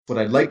What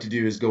I'd like to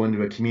do is go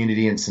into a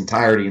community in its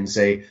entirety and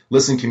say,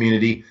 listen,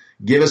 community,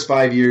 give us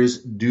 5 years,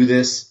 do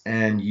this,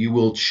 and you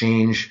will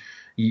change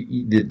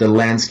the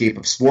landscape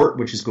of sport,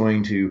 which is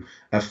going to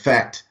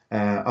affect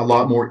a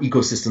lot more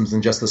ecosystems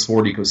than just the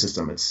sport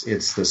ecosystem.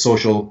 It's the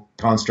social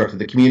construct of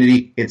the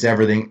community. It's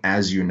everything,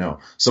 as you know.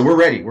 So we're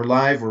ready. We're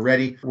live. We're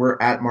ready. We're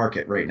at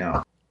market right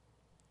now.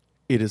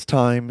 It is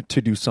time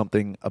to do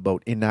something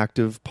about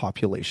inactive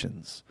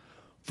populations.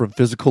 From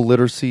physical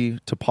literacy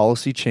to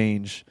policy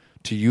change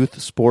to youth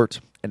sport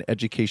and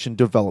education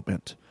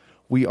development,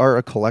 we are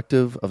a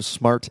collective of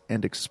smart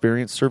and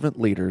experienced servant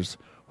leaders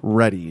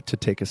ready to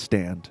take a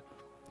stand.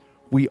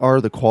 We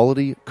are the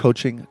Quality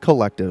Coaching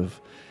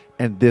Collective,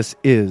 and this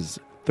is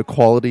the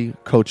Quality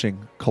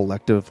Coaching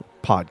Collective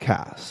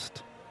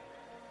podcast.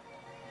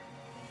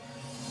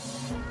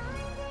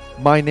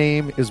 My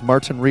name is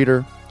Martin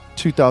Reeder,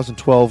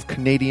 2012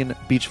 Canadian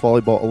Beach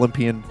Volleyball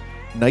Olympian,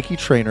 Nike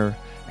trainer,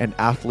 and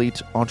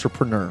athlete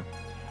entrepreneur.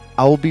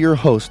 I will be your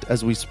host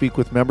as we speak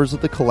with members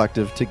of the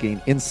collective to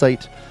gain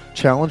insight,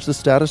 challenge the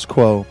status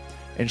quo,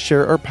 and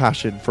share our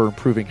passion for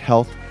improving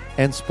health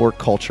and sport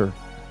culture.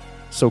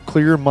 So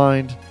clear your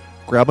mind,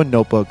 grab a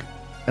notebook,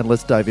 and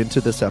let's dive into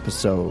this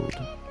episode.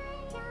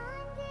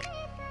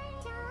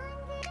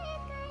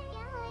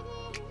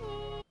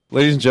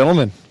 Ladies and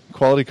gentlemen,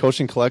 Quality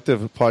Coaching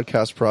Collective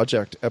podcast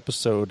project,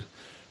 episode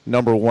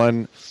number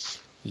 1.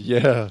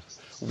 Yeah,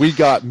 we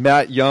got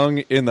Matt Young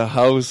in the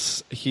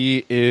house.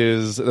 He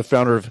is the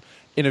founder of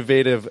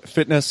Innovative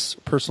Fitness,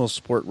 Personal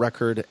Sport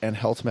Record, and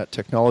HealthMet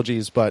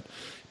Technologies, but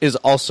is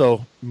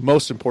also,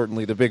 most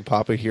importantly, the big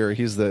papa here.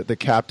 He's the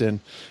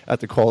captain at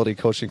the Quality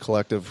Coaching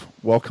Collective.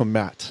 Welcome,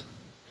 Matt.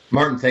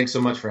 Martin, thanks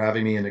so much for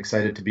having me, and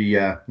excited to be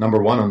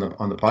number 1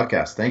 on the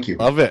podcast. Thank you.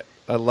 Love it.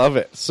 I love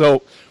it.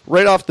 So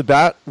right off the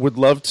bat, would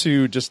love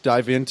to just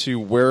dive into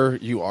where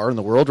you are in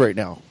the world right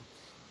now.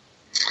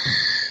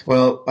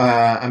 Well,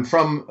 I'm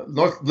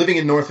living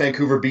in North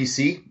Vancouver,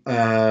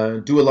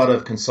 BC. Do a lot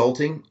of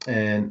consulting,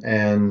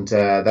 and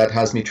that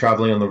has me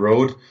traveling on the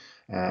road.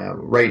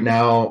 Right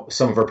now,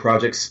 some of our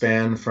projects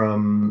span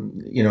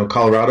from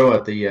Colorado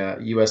at the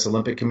U.S.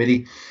 Olympic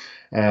Committee,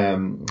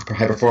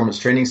 High Performance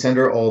Training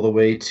Center, all the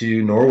way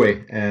to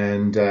Norway,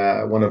 and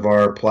one of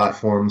our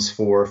platforms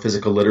for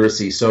physical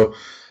literacy. So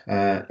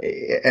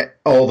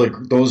all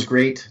those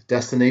great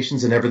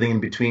destinations and everything in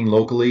between,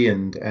 locally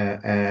and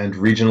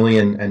regionally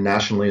and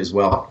nationally as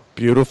well.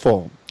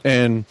 Beautiful.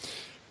 And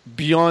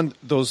beyond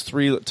those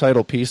 3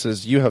 title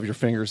pieces, you have your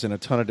fingers in a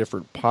ton of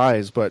different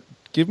pies, but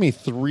give me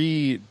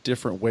 3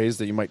 different ways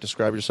that you might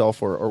describe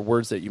yourself, or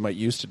words that you might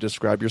use to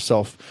describe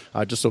yourself,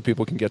 just so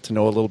people can get to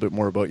know a little bit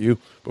more about you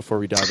before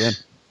we dive in.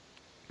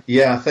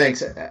 Yeah,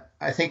 thanks.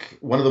 I think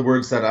one of the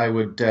words that I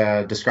would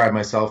describe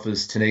myself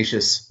is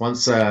tenacious.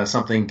 Once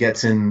something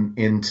gets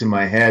into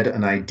my head,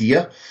 an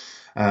idea,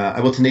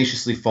 I will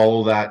tenaciously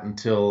follow that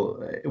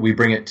until we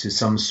bring it to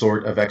some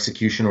sort of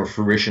execution or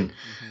fruition.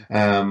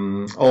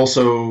 Mm-hmm.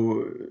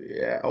 Also,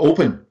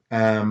 open.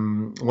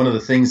 One of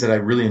the things that I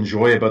really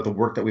enjoy about the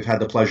work that we've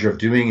had the pleasure of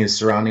doing is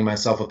surrounding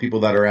myself with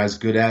people that are as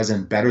good as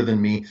and better than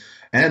me,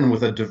 and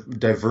with a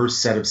diverse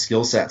set of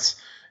skill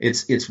sets.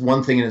 It's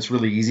one thing, and it's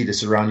really easy to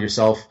surround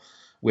yourself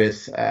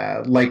with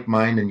like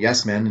mind and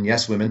yes men and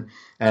yes women,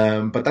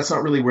 but that's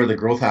not really where the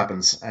growth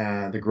happens.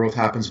 The growth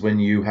happens when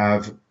you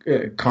have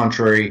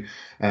contrary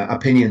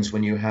opinions,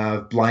 when you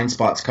have blind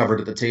spots covered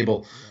at the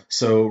table.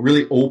 So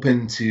really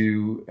open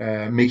to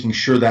making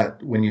sure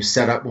that when we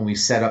set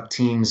up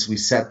teams, we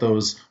set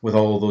those with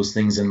all of those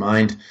things in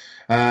mind.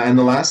 And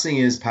the last thing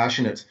is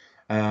passionate.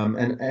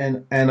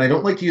 And I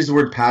don't like to use the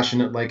word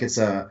passionate like it's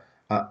a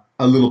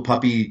little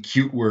puppy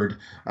cute word.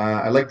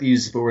 I like to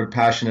use the word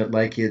passionate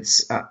like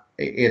it's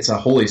a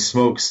holy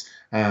smokes.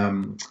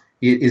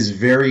 It is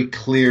very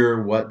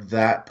clear what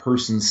that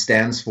person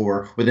stands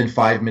for within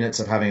 5 minutes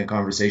of having a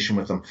conversation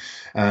with them.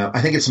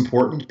 I think it's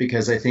important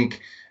because I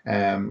think,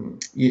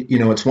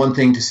 it's one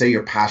thing to say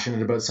you're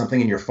passionate about something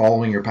and you're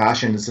following your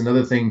passion. It's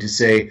another thing to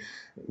say,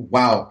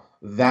 wow,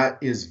 that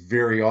is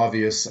very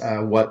obvious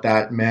what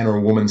that man or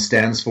woman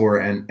stands for,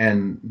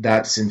 and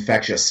that's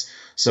infectious.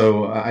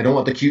 So I don't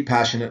want the cute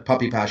passionate,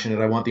 puppy passionate.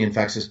 I want the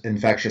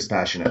infectious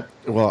passionate.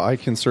 Well, I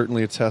can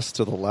certainly attest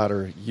to the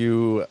latter.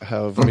 You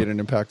have made an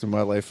impact in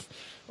my life.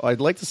 I'd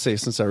like to say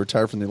since I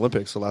retired from the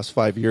Olympics, the last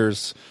 5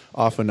 years,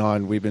 off and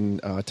on, we've been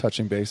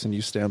touching base, and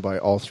you stand by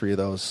all 3 of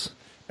those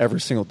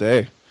every single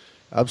day.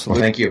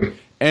 Absolutely. Well, thank you.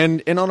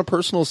 And on a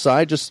personal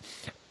side, just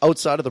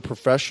outside of the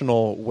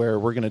professional, where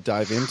we're going to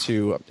dive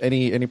into,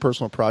 any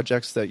personal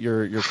projects that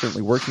you're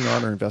currently working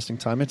on or investing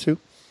time into?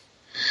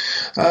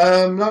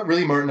 Not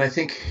really, Martin. I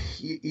think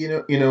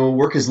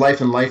work is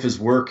life and life is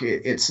work.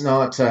 It's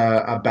not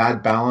a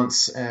bad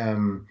balance.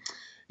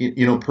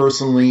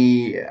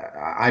 Personally,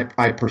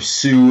 I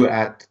pursue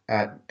at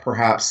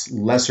perhaps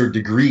lesser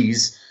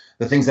degrees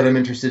the things that I'm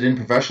interested in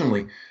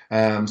professionally.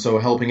 So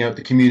helping out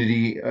the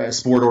community,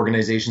 sport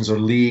organizations or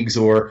leagues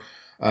or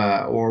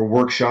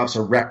workshops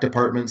or rec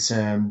departments,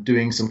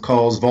 doing some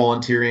calls,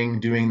 volunteering,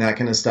 doing that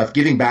kind of stuff,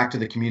 giving back to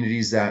the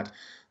communities that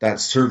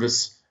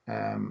service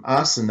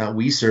us and that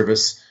we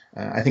service,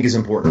 I think is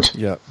important.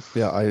 Yeah,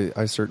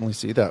 I certainly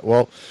see that.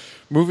 Well,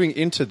 moving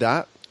into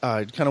that,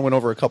 I kind of went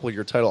over a couple of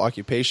your title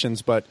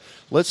occupations, but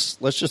let's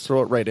just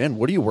throw it right in.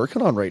 What are you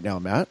working on right now,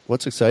 Matt?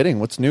 What's exciting?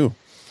 What's new?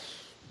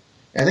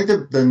 I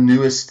think the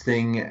newest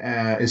thing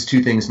is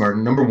two things,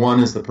 Martin. Number one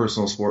is the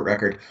personal sport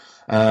record.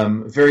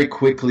 Very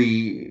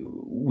quickly,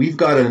 we've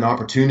got an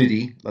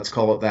opportunity, let's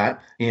call it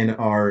that, in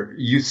our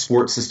youth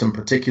sports system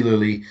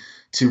particularly,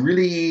 to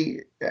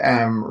really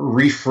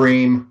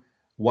reframe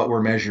what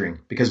we're measuring,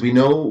 because we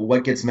know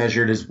what gets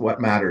measured is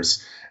what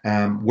matters.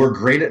 We're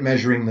great at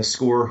measuring the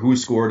score, who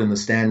scored in the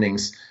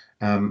standings,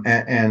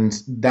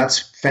 and that's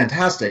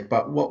fantastic.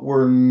 But what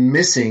we're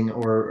missing,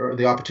 or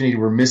the opportunity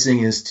we're missing,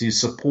 is to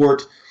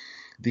support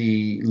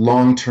the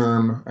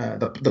long-term,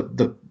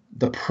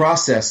 the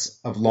process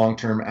of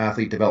long-term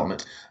athlete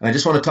development. And I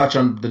just want to touch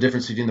on the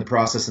difference between the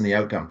process and the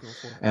outcome,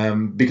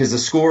 because the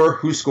score,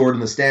 who scored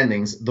in the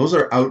standings, those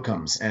are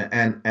outcomes.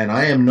 And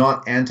I am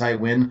not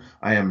anti-win.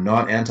 I am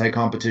not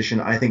anti-competition.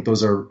 I think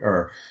those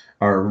are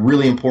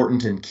really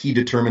important and key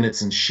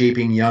determinants in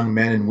shaping young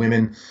men and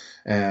women,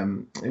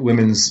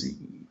 women's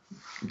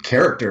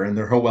character and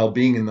their whole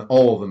well-being, and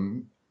all of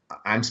them.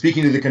 I'm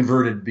speaking to the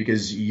converted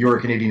because you're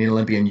a Canadian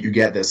Olympian, you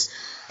get this.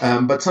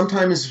 But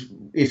sometimes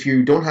if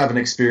you don't have an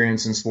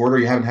experience in sport, or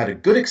you haven't had a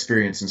good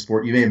experience in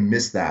sport, you may have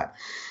missed that.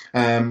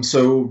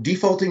 So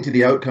defaulting to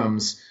the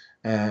outcomes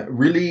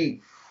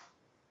really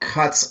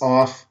cuts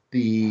off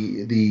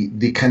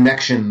the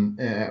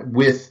connection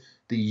with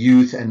the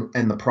youth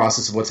and the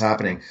process of what's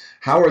happening.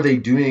 How are they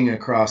doing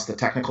across the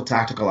technical,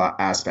 tactical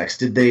aspects?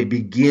 Did they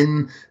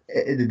end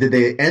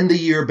the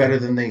year better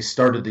than they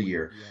started the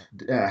year?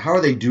 How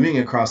are they doing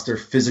across their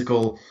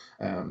physical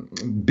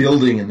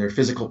building and their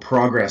physical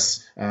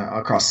progress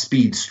across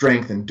speed,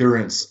 strength,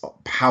 endurance,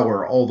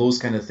 power, all those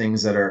kind of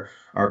things that are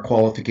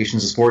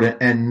qualifications of sport?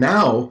 And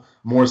now,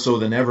 more so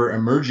than ever,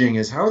 emerging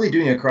is how are they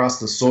doing across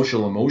the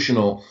social,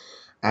 emotional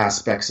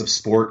aspects of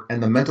sport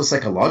and the mental,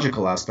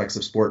 psychological aspects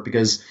of sport?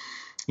 Because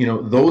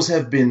those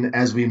have been,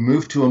 as we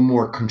move to a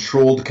more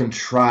controlled,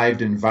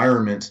 contrived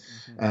environment,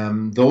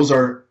 those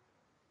are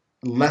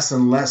less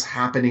and less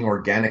happening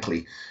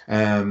organically.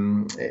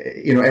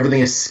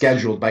 Everything is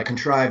scheduled. By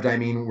contrived, I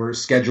mean we're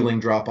scheduling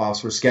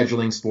drop-offs, we're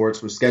scheduling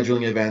sports, we're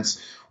scheduling events,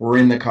 we're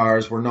in the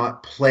cars, we're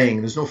not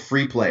playing. There's no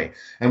free play.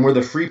 And where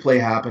the free play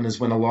happen is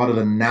when a lot of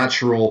the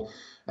natural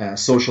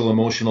social,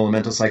 emotional, and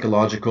mental,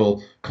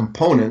 psychological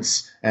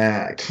components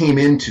came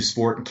into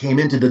sport and came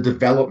into the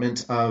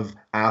development of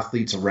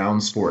athletes around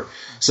sport.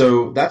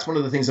 So that's one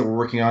of the things that we're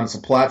working on. It's a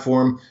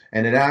platform,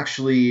 and it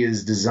actually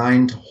is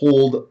designed to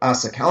hold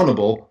us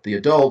accountable, the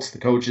adults, the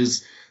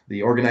coaches,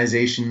 the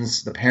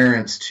organizations, the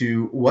parents,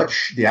 to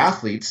the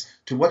athletes,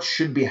 to what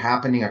should be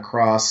happening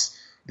across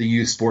the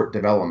youth sport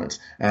development,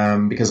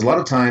 because a lot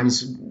of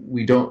times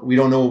we don't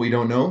know what we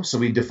don't know, so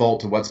we default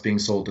to what's being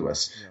sold to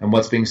us. Yeah. And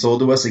what's being sold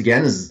to us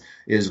again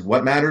is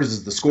what matters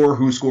is the score,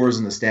 who scores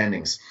in the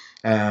standings.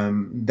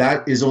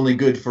 That is only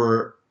good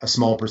for a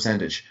small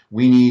percentage.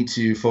 We need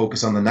to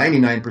focus on the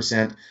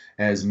 99%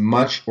 as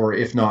much, or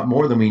if not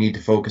more, than we need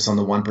to focus on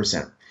the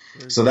 1%.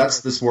 So that's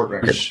the sport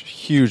record.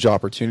 Huge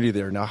opportunity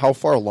there. Now, how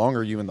far along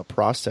are you in the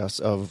process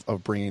of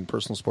bringing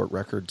personal sport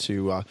record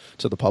to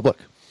the public?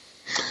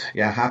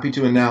 Yeah, happy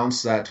to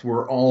announce that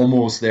we're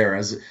almost there.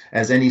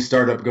 As any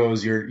startup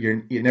goes,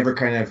 you never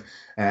kind of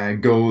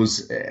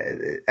goes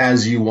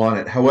as you want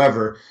it.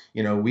 However,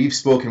 we've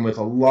spoken with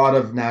a lot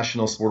of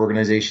national sport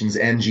organizations,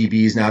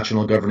 NGBs,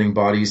 national governing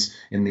bodies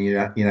in the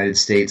United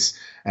States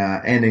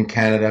and in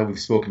Canada. We've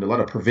spoken to a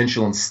lot of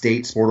provincial and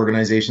state sport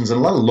organizations and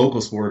a lot of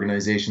local sport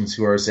organizations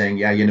who are saying,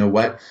 yeah, you know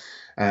what?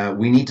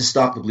 We need to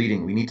stop the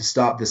bleeding. We need to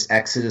stop this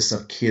exodus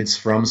of kids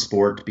from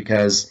sport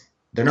because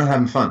they're not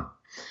having fun.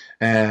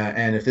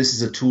 And if this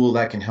is a tool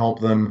that can help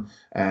them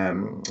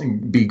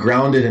be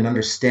grounded and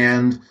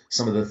understand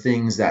some of the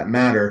things that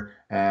matter,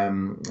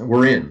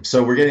 we're in.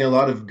 So we're getting a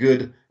lot of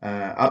good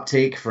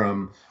uptake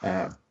from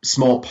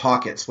small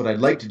pockets. What I'd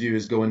like to do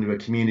is go into a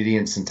community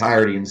in its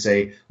entirety and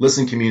say,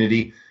 listen,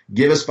 community,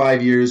 give us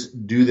 5 years,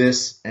 do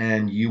this,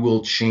 and you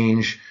will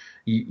change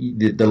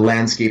the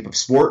landscape of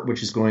sport,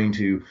 which is going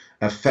to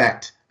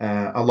affect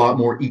a lot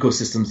more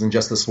ecosystems than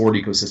just the sport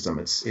ecosystem.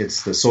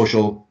 It's the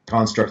social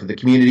construct of the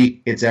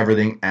community. It's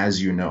everything, as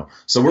you know.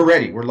 So we're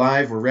ready. We're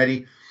live. We're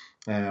ready.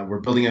 We're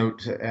building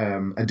out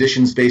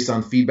additions based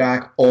on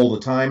feedback all the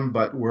time,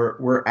 but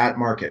we're at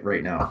market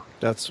right now.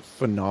 That's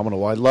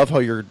phenomenal. I love how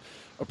your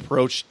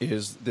approach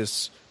is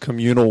this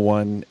communal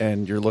one,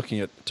 and you're looking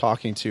at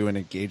talking to and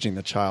engaging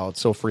the child.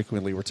 So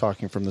frequently we're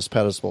talking from this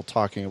pedestal,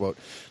 talking about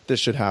this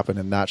should happen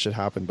and that should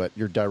happen, but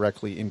you're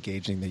directly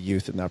engaging the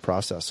youth in that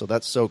process. So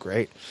that's so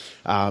great.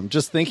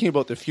 Just thinking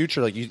about the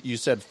future, like you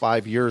said,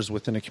 5 years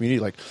within a community,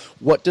 like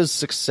what does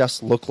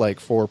success look like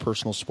for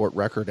personal sport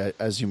record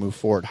as you move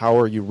forward? How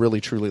are you really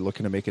truly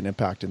looking to make an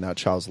impact in that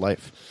child's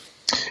life?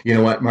 You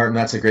know what, Martin,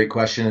 that's a great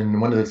question.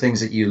 And one of the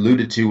things that you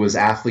alluded to was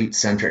athlete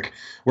centric.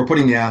 We're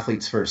putting the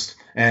athletes first.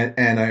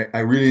 And I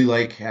really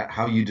like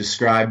how you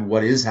describe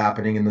what is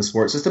happening in the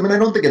sports system. And I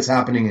don't think it's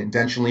happening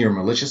intentionally or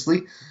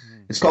maliciously.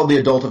 It's called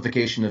the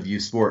adultification of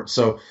youth sport.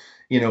 So,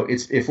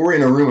 if we're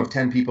in a room of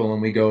 10 people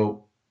and we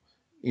go,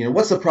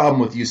 what's the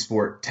problem with youth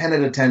sport? 10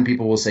 out of 10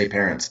 people will say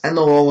parents, and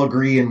they'll all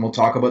agree, and we'll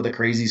talk about the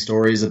crazy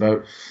stories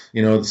about,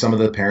 some of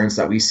the parents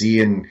that we see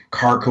in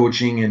car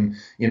coaching and,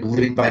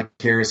 living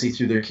vicariously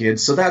through their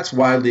kids. So that's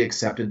widely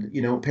accepted.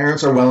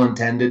 Parents are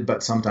well-intended,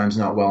 but sometimes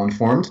not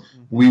well-informed.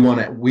 We want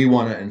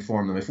to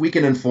inform them. If we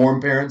can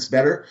inform parents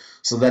better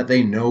so that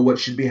they know what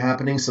should be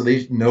happening, so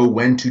they know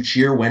when to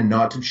cheer, when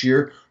not to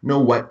cheer, know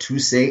what to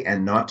say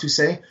and not to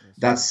say,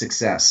 that's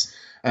success.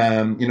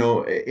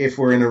 If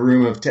we're in a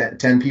room of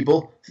 10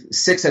 people,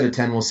 6 out of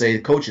 10 will say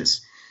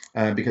coaches,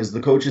 because the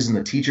coaches and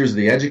the teachers,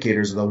 the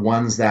educators are the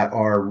ones that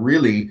are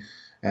really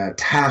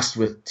tasked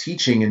with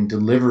teaching and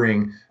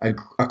delivering a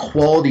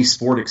quality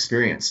sport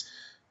experience.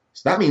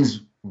 So that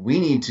means we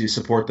need to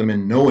support them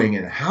in knowing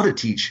and how to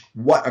teach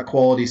what a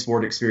quality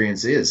sport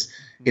experience is.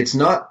 It's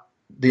not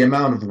the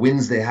amount of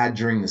wins they had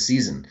during the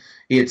season.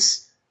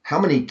 It's how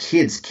many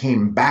kids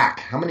came back?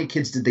 How many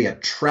kids did they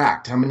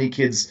attract? How many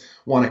kids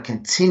want to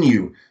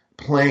continue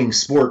playing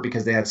sport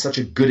because they had such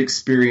a good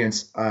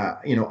experience,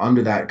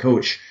 under that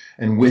coach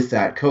and with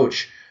that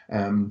coach?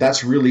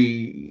 That's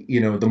really,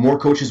 the more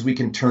coaches we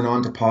can turn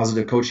on to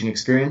positive coaching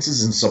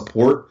experiences and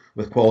support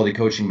with quality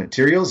coaching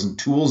materials and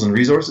tools and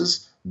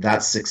resources,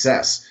 that's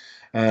success.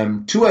 2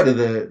 out of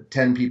the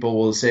 10 people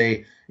will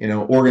say,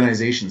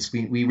 organizations.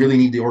 We really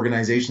need the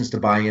organizations to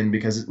buy in,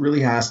 because it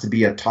really has to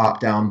be a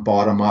top-down,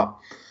 bottom-up,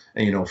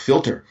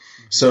 filter.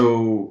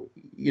 So,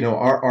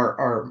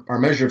 our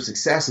measure of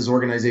success is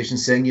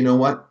organizations saying, you know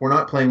what, we're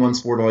not playing one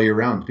sport all year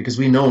round, because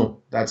we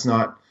know that's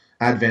not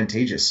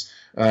advantageous.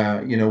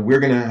 We're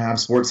going to have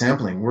sport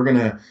sampling.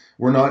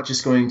 We're not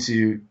just going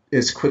to,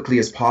 as quickly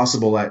as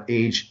possible at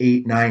age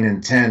 8, 9,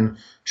 and 10,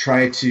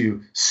 try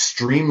to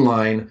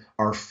streamline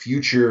our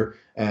future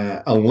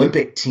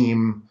Olympic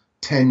team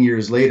 10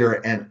 years later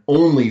and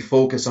only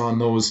focus on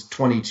those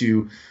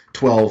 22,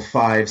 12,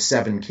 5,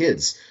 7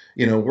 kids.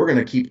 We're going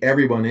to keep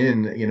everyone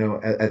in.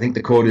 I think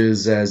the quote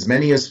is as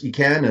many as you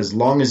can, as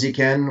long as you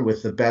can,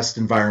 with the best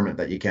environment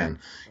that you can.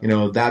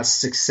 That's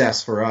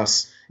success for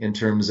us in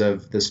terms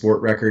of the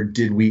sport record.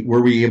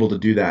 Were we able to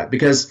do that?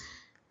 Because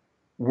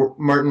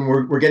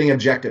we're getting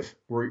objective.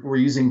 We're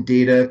using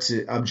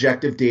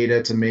objective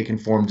data to make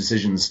informed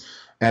decisions,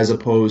 as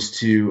opposed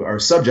to our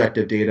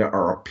subjective data,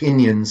 our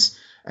opinions,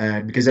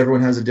 because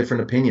everyone has a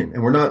different opinion.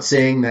 And we're not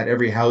saying that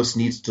every house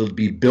needs to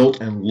be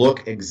built and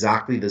look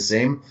exactly the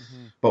same. Mm-hmm.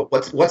 But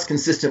what's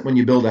consistent when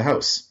you build a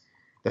house?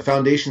 The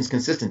foundation's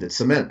consistent, it's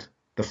cement.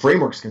 The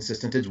framework's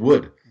consistent, it's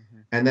wood. Mm-hmm.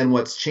 And then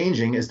what's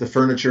changing is the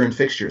furniture and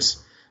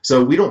fixtures.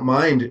 So we don't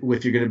mind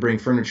if you're going to bring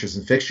furnitures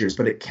and fixtures,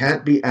 but it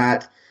can't be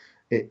at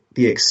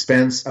the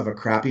expense of a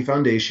crappy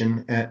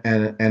foundation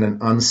and an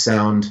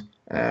unsound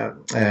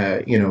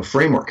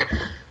framework.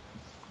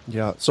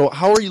 Yeah. So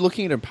how are you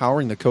looking at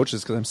empowering the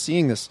coaches? Because I'm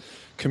seeing this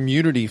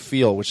community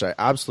feel, which I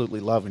absolutely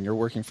love, and you're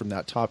working from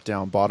that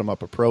top-down,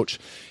 bottom-up approach.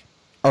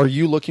 Are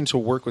you looking to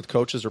work with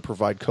coaches or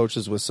provide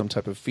coaches with some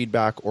type of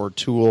feedback or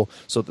tool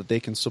so that they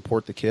can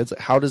support the kids?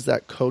 How does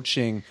that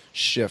coaching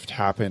shift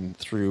happen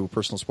through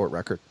Personal Sport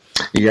Record?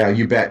 Yeah,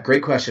 you bet.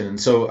 Great question. And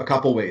so a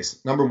couple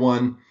ways. Number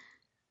one,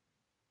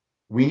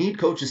 we need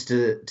coaches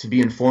to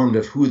be informed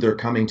of who they're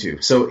coming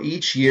to. So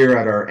each year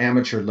at our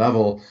amateur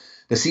level,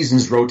 the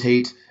seasons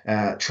rotate,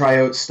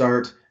 tryouts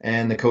start,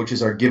 and the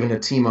coaches are given a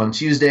team on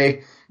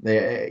Tuesday.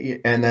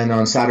 And then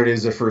on Saturday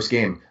is their first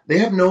game. They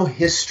have no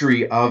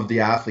history of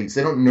the athletes.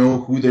 They don't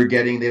know who they're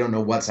getting. They don't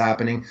know what's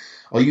happening.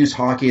 I'll use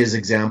hockey as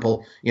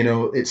example.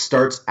 It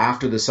starts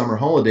after the summer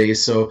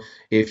holidays. So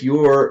if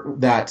you're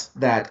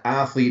that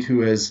athlete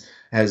who has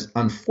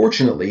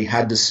unfortunately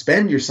had to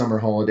spend your summer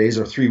holidays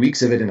or 3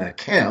 weeks of it in a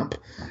camp,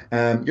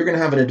 you're going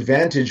to have an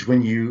advantage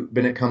when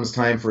it comes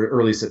time for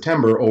early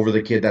September over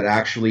the kid that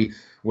actually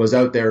was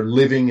out there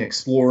living,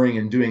 exploring,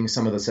 and doing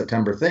some of the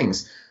September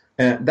things.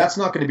 That's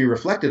not going to be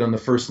reflected on the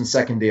first and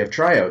second day of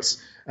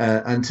tryouts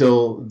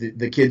until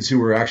the kids who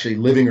were actually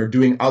living or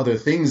doing other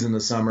things in the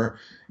summer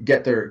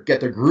get their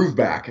groove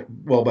back.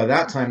 Well, by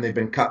that time, they've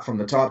been cut from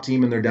the top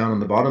team and they're down on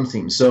the bottom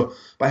team. So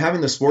by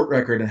having the sport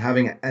record and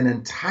having an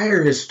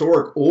entire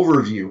historic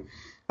overview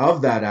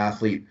of that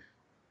athlete,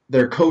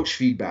 their coach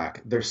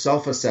feedback, their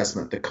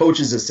self-assessment, the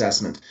coach's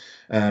assessment,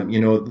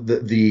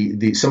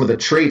 the some of the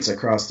traits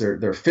across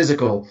their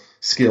physical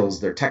skills,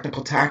 their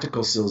technical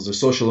tactical skills, their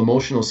social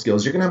emotional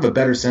skills, you're going to have a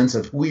better sense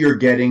of who you're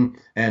getting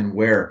and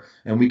where,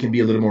 and we can be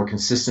a little more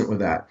consistent with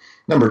that.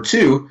 Number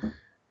two,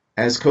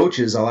 as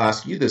coaches, I'll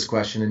ask you this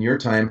question in your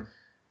time: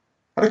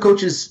 how do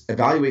coaches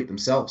evaluate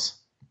themselves?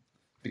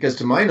 Because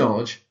to my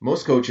knowledge,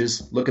 most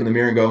coaches look in the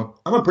mirror and go,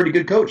 I'm a pretty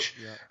good coach.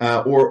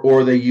 Yeah.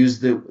 Or they use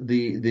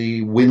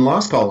the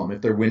win-loss column.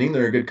 If they're winning,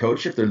 they're a good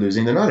coach. If they're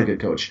losing, they're not a good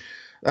coach.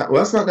 Well,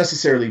 that's not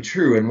necessarily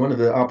true. And one of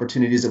the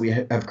opportunities that we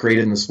have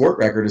created in the sport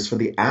record is for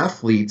the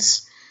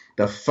athletes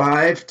the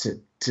 5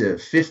 to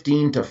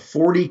 15 to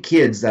 40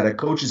 kids that a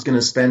coach is going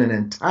to spend an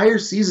entire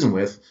season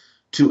with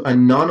to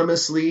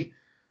anonymously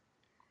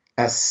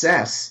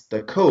assess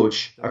the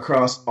coach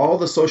across all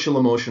the social,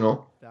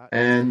 emotional,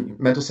 and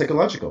mental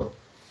psychological.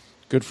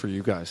 Good for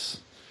you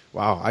guys.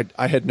 Wow.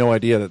 I had no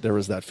idea that there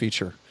was that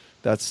feature.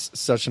 That's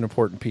such an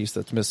important piece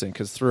that's missing,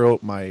 because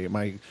throughout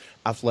my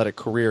athletic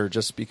career,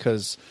 just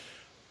because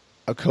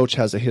a coach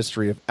has a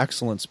history of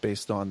excellence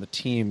based on the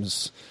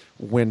team's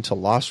win to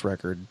loss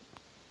record,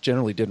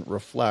 generally didn't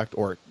reflect,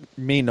 or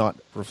may not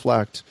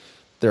reflect,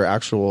 their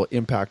actual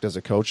impact as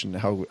a coach and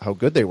how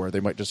good they were. They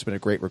might just have been a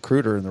great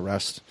recruiter, and the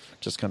rest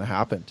just kind of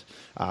happened.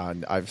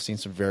 And I've seen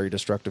some very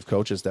destructive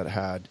coaches that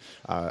had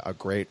a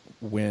great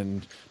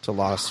win to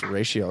loss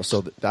ratio.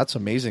 So that's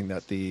amazing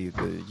that the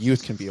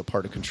youth can be a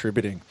part of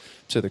contributing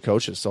to the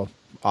coaches. So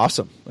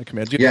awesome. I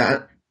commend you.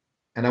 Yeah.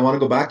 And I want to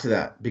go back to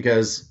that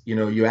because,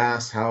 you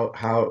asked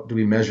how do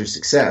we measure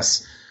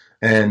success?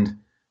 And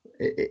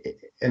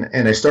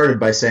I started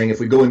by saying,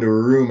 if we go into a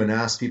room and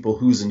ask people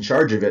who's in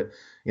charge of it,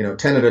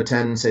 10 out of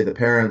 10 say the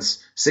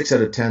parents, 6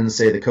 out of 10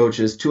 say the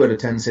coaches, 2 out of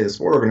 10 say the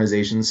sport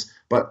organizations,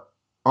 but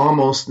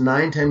almost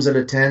 9 times out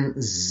of 10,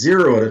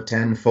 0 out of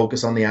 10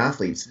 focus on the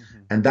athletes. Mm-hmm.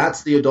 And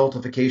that's the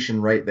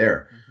adultification right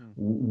there.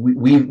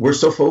 Mm-hmm. We're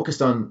so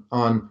focused on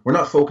we're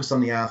not focused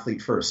on the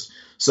athlete first.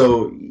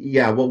 So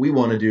yeah, what we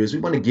want to do is we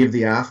want to give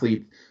the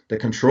athlete the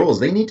controls.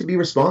 They need to be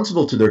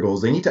responsible to their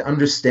goals. They need to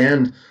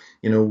understand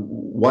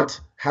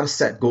how to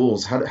set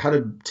goals, how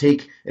to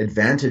take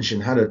advantage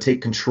and how to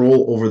take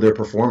control over their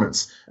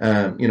performance.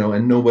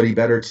 And nobody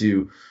better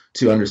to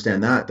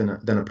understand that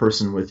than a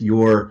person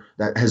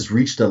that has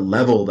reached a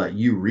level that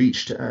you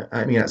reached.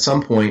 At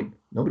some point,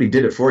 nobody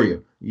did it for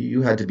you.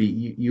 You had to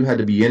be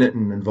in it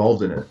and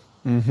involved in it.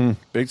 Mm-hmm.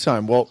 Big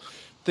time. Well,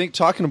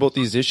 talking about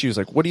these issues,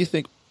 like, what do you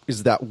think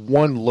is that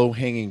one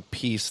low-hanging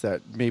piece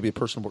that maybe a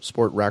personal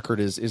sport record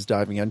is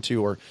diving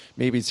into, or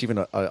maybe it's even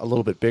a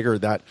little bit bigger,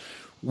 that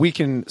we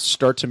can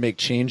start to make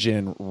change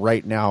in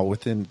right now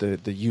within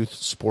the youth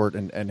sport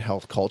and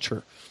health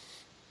culture?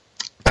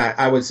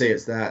 I would say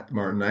it's that,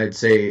 Martin. I'd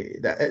say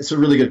that it's a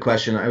really good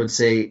question. I would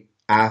say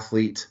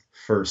athlete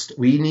first.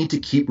 We need to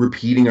keep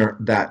repeating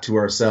that to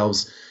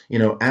ourselves.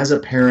 As a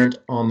parent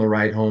on the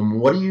ride home,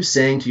 what are you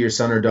saying to your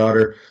son or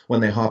daughter when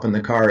they hop in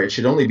the car? It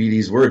should only be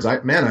these words. I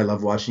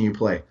love watching you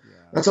play. Yeah.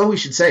 That's all we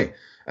should say.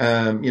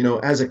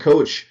 As a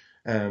coach,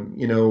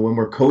 when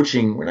we're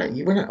coaching, we're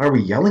not, are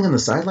we yelling on the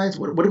sidelines?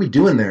 What are we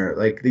doing there?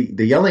 Like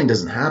the yelling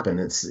doesn't happen.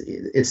 It's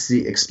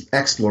the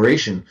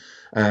exploration.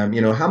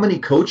 How many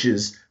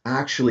coaches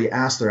actually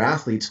ask their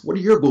athletes, what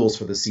are your goals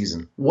for this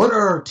season? What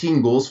are our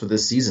team goals for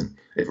this season?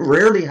 It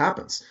rarely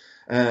happens.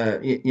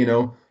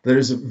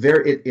 There's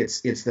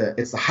it's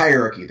the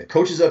hierarchy. The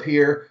coach is up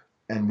here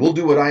and we'll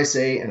do what I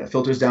say, and it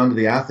filters down to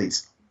the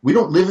athletes. We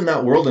don't live in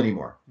that world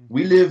anymore.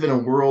 We live in a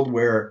world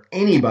where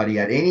anybody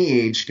at any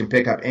age can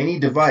pick up any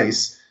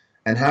device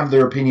and have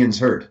their opinions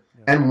heard,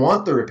 and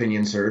want their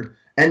opinions heard,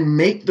 and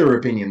make their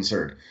opinions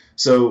heard.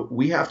 So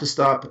we have to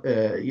stop.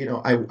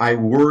 I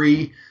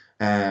worry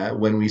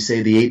when we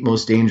say the 8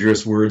 most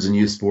dangerous words in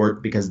youth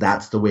sport, because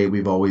that's the way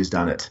we've always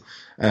done it.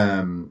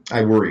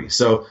 I worry.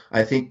 So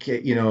I think,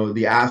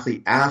 the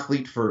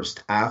athlete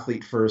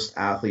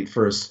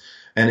first.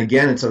 And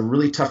again, it's a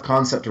really tough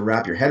concept to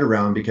wrap your head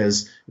around,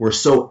 because we're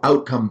so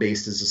outcome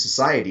based as a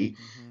society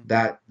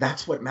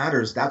that's what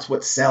matters. That's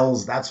what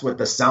sells. That's what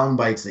the sound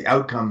bites, the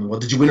outcome. Well,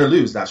 did you win or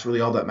lose? That's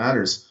really all that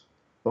matters.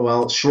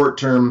 Well, short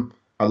term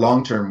or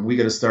long term, we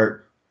got to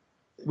start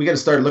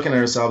looking at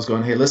ourselves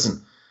going, hey,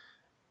 listen,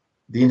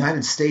 the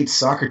United States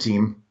soccer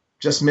team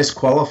just missed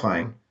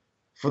qualifying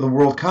for the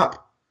World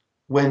Cup,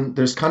 when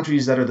there's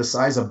countries that are the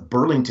size of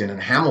Burlington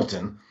and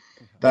Hamilton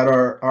that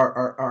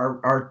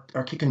are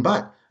kicking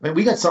butt.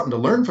 We got something to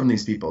learn from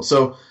these people.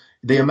 So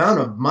the amount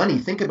of money,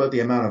 think about the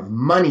amount of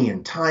money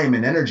and time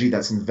and energy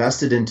that's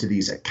invested into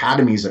these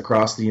academies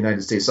across the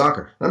United States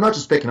soccer. And I'm not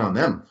just picking on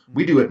them.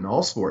 We do it in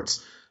all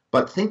sports.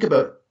 But think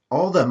about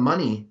all the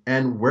money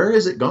and where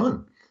is it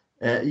gone?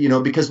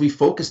 Because we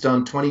focused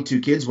on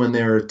 22 kids when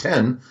they were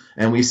 10,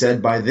 and we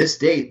said by this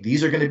date,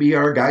 these are going to be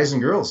our guys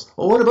and girls.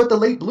 Well, what about the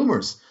late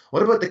bloomers?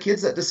 What about the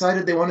kids that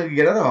decided they wanted to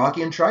get out of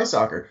hockey and try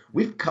soccer?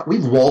 We've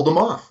walled them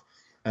off.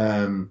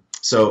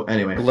 So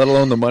anyway, let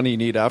alone the money you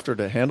need after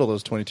to handle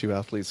those 22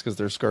 athletes, because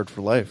they're scarred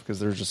for life, because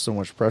there's just so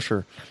much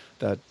pressure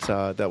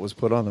that was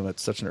put on them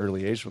at such an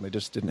early age when they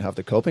just didn't have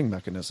the coping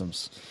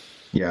mechanisms.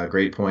 Yeah,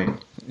 great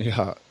point.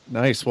 Yeah,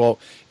 nice. Well,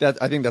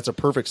 I think that's a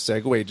perfect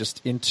segue.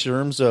 Just in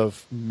terms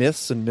of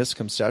myths and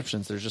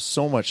misconceptions, there's just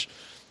so much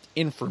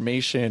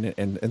information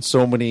and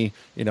so many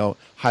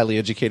highly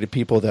educated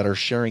people that are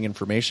sharing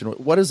information.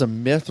 What is a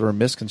myth or a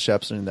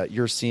misconception that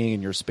you're seeing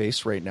in your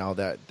space right now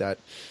that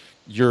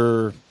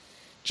you're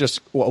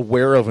just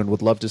aware of and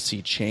would love to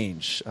see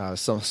change?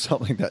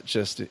 Something that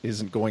just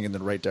isn't going in the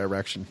right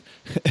direction.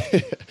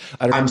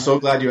 I'm so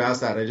glad you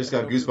asked that. I just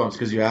got goosebumps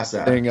because you asked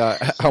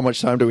that. How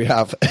much time do we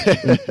have?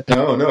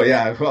 No,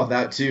 yeah, well,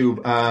 that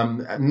too.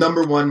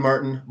 Number one,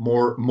 Martin,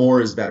 more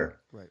is better.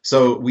 Right.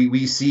 So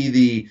we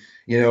see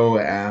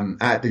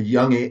at the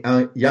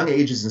young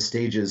ages and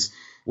stages.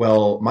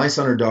 Well, my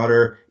son or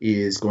daughter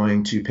is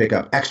going to pick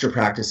up extra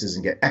practices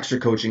and get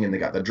extra coaching, and they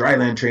got the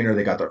dryland trainer,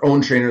 they got their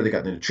own trainer, they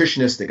got the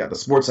nutritionist, they got the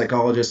sports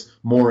psychologist.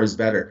 More is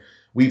better.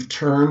 We've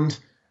turned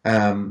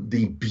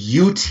the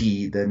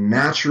beauty, the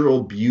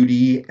natural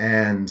beauty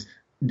and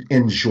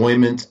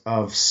enjoyment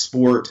of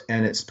sport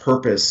and its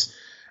purpose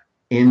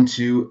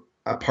into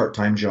a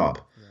part-time job.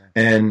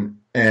 Yeah.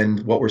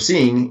 And what we're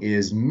seeing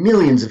is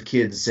millions of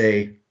kids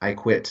say, I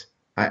quit.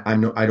 I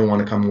don't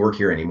want to come work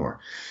here anymore.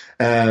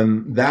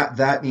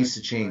 That needs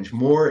to change.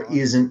 More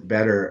isn't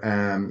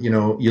better.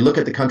 You look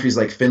at the countries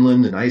like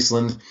Finland and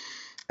Iceland.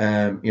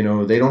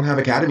 They don't have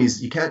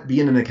academies. You can't be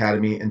in an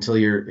academy until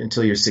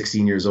you're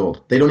 16 years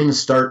old. They don't even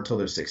start until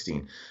they're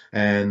 16.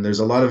 And there's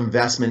a lot of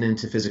investment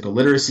into physical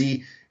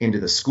literacy, into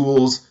the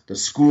schools. The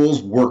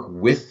schools work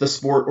with the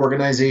sport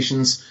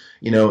organizations.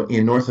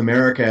 In North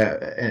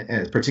America,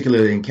 and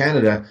particularly in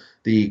Canada,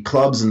 the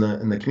clubs and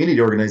the community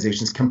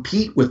organizations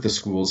compete with the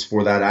schools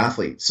for that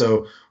athlete.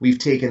 So we've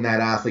taken that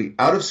athlete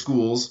out of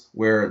schools,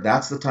 where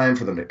that's the time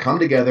for them to come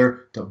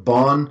together, to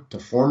bond, to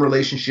form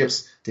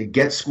relationships, to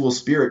get school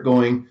spirit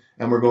going.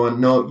 And we're going,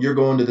 no, you're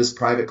going to this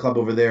private club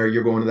over there,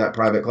 you're going to that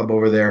private club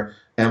over there.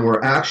 And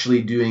we're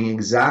actually doing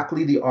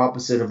exactly the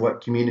opposite of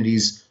what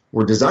communities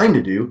were designed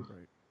to do,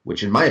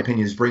 which in my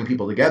opinion is bring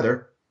people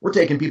together. We're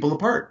taking people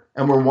apart,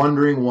 and we're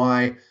wondering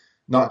why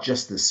not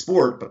just the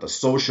sport, but the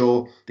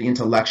social, the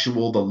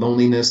intellectual, the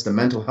loneliness, the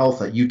mental health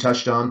that you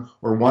touched on.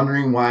 We're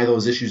wondering why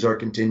those issues are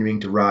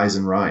continuing to rise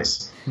and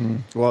rise.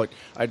 Well,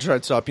 I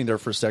tried stopping there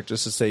for a sec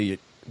just to say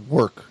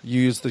work.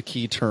 You use the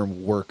key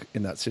term work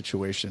in that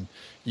situation.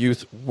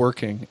 Youth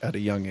working at a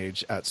young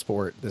age at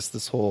sport.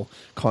 This whole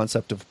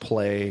concept of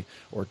play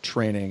or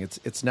training,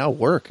 it's now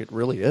work. It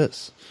really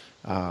is,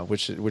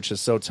 which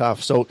is so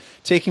tough. So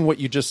taking what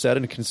you just said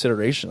into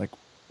consideration,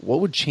 what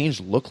would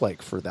change look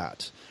like for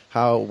that?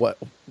 What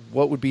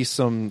would be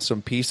some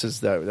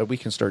pieces that we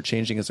can start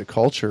changing as a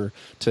culture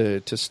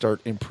to start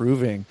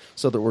improving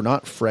so that we're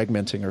not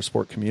fragmenting our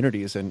sport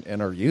communities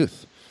and our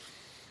youth?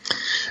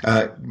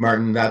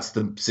 Martin, that's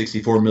the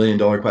 $64 million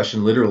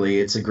question. Literally,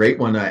 it's a great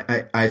one.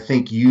 I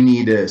think you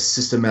need a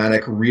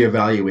systematic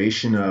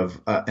reevaluation of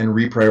and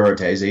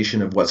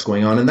reprioritization of what's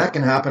going on, and that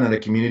can happen at a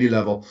community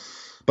level.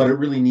 But it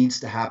really needs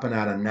to happen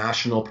at a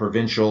national,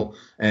 provincial,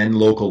 and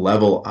local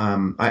level.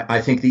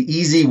 I think the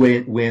easy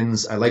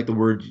wins. I like the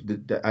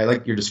word. I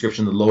like your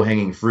description, the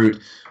low-hanging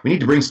fruit. We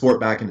need to bring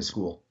sport back into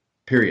school.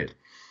 Period.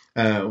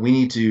 We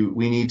need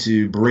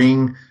to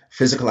bring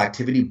physical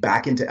activity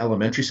back into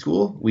elementary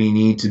school. We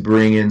need to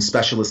bring in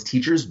specialist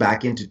teachers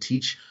back in to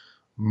teach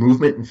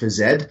movement and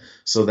phys ed,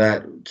 so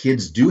that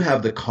kids do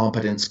have the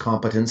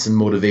competence, and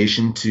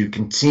motivation to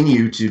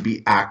continue to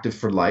be active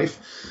for life.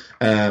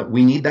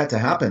 We need that to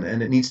happen,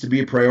 and it needs to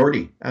be a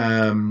priority.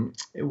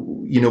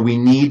 We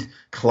need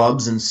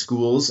clubs and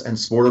schools and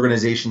sport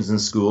organizations and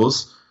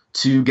schools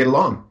to get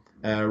along.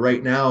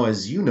 Right now,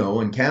 as you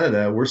know, in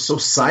Canada, we're so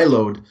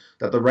siloed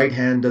that the right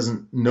hand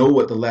doesn't know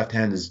what the left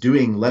hand is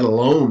doing, let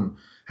alone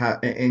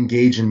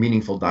engage in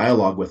meaningful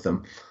dialogue with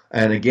them.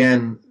 And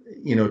again,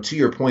 to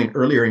your point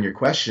earlier in your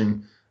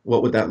question,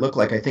 what would that look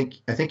like? I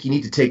think you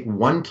need to take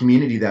one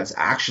community that's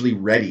actually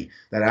ready,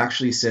 that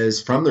actually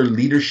says from their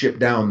leadership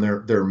down,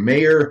 their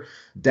mayor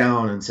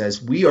down, and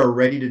says, we are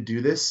ready to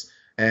do this.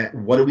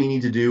 What do we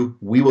need to do?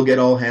 We will get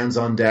all hands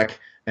on deck,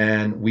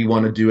 and we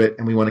want to do it,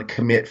 and we want to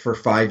commit for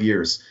 5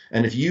 years.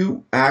 And if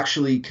you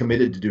actually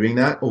committed to doing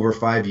that over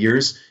 5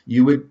 years,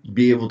 you would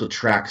be able to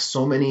track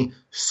so many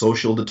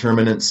social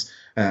determinants,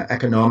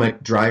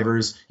 economic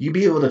drivers. You'd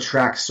be able to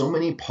track so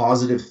many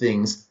positive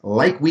things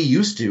like we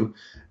used to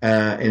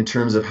in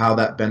terms of how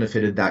that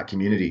benefited that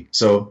community.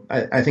 So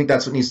I think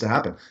that's what needs to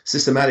happen.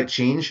 Systematic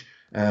change,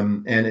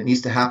 and it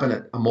needs to happen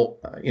at a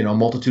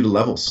multitude of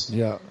levels.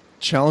 Yeah.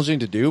 Challenging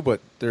to do, but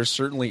there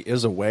certainly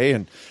is a way.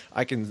 And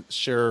I can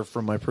share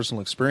from my personal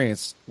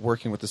experience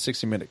working with the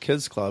 60-Minute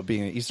Kids Club,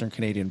 being an Eastern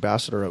Canadian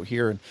ambassador out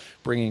here and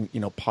bringing,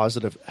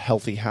 positive,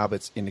 healthy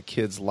habits into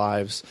kids'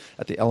 lives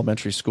at the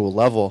elementary school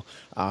level.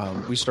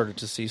 We started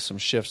to see some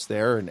shifts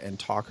there and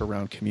talk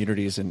around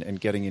communities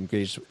and getting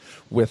engaged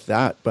with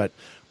that. But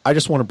I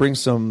just want to bring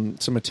some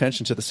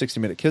attention to the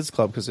 60-Minute Kids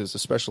Club, because it was a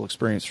special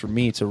experience for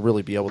me to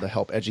really be able to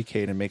help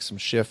educate and make some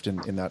shift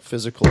in that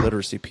physical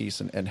literacy piece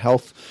and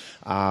health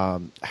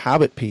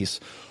habit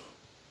piece.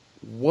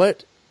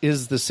 What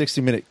is the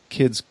 60-Minute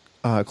Kids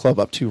Club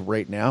up to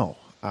right now?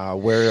 I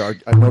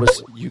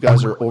noticed you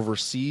guys are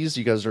overseas.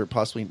 You guys are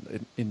possibly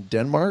in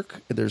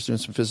Denmark. There's doing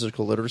some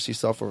physical literacy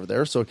stuff over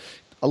there. So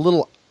a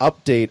little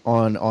update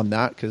on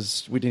that,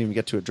 because we didn't even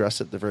get to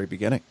address it at the very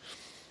beginning.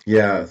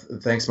 Yeah,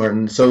 thanks,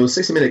 Martin. So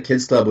 60-Minute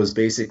Kids Club was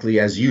basically,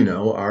 as you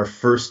know, our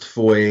first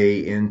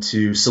foray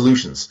into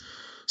solutions.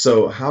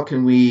 So how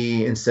can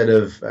we, instead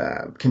of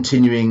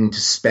continuing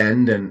to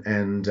spend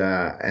and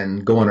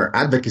go on our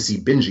advocacy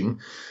binging,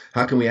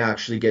 how can we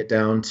actually get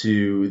down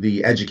to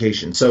the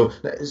education? So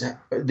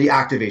the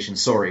activation,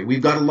 sorry.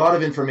 We've got a lot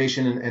of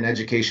information and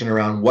education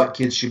around what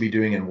kids should be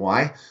doing and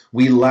why.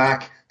 We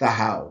lack the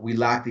how. We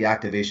lack the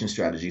activation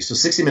strategy. So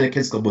 60-Minute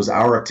Kids Club was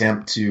our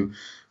attempt to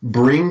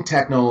bring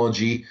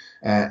technology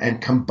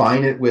and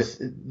combine it with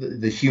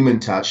the human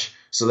touch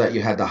so that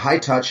you had the high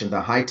touch and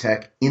the high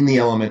tech in the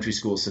elementary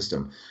school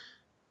system.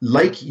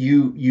 Like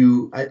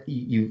you've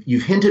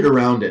hinted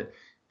around it.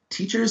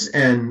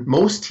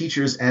 Most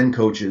teachers and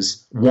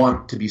coaches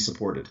want to be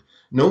supported.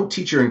 No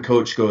teacher and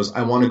coach goes,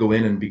 I want to go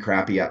in and be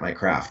crappy at my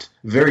craft.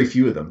 Very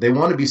few of them. They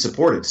want to be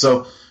supported.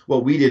 So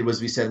what we did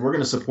was we said, we're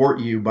going to support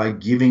you by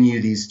giving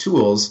you these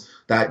tools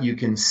that you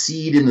can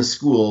seed in the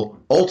school.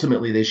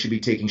 Ultimately, they should be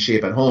taking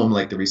shape at home,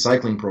 like the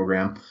recycling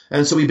program.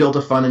 And so we built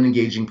a fun and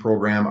engaging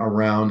program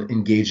around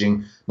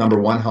engaging, number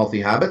one,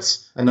 healthy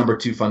habits, and number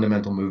two,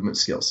 fundamental movement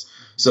skills.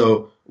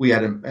 So we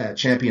had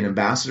champion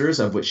ambassadors,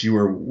 of which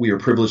we were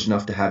privileged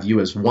enough to have you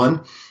as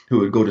one, who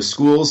would go to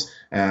schools.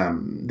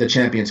 The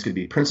champions could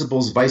be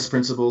principals, vice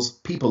principals,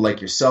 people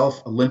like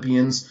yourself,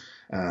 Olympians,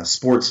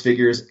 sports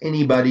figures,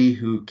 anybody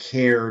who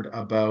cared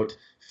about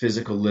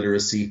physical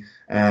literacy.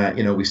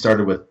 We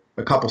started with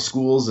a couple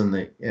schools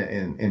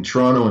in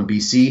Toronto and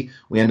BC.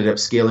 We ended up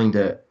scaling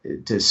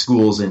to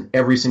schools in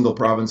every single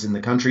province in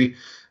the country.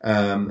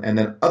 And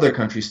then other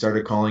countries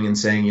started calling and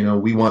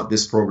saying, we want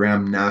this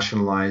program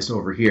nationalized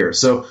over here.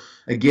 So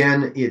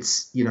again,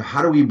 it's,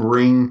 how do we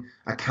bring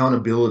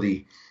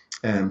accountability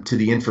to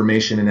the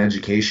information and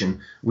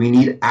education? We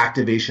need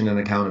activation and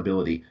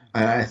accountability.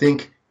 I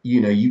think,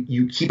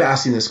 you keep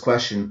asking this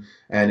question,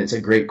 and it's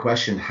a great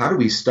question. How do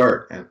we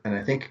start? And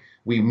I think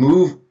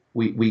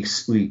we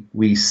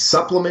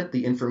supplement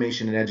the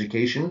information and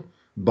education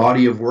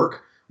body of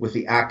work with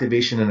the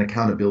activation and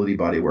accountability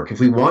body of work. If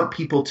we want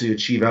people to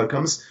achieve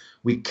outcomes,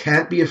 we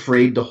can't be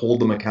afraid to hold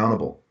them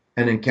accountable.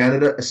 And in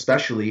Canada,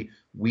 especially,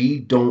 we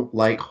don't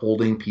like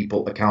holding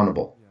people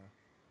accountable.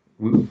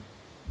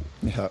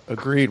 Yeah,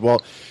 agreed. Well,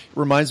 it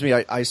reminds me,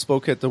 I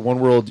spoke at the One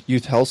World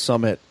Youth Health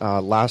Summit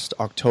last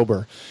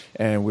October,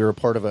 and we were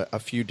part of a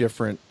few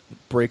different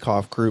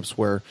break-off groups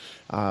where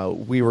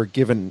we were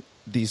given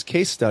these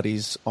case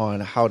studies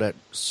on how to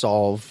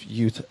solve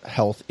youth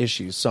health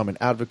issues, some in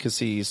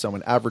advocacy, some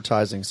in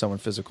advertising, some in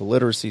physical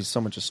literacy,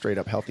 some in just straight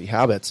up healthy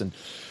habits. And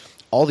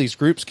all these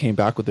groups came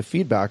back with the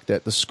feedback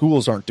that the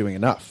schools aren't doing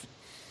enough.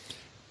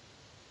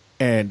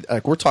 And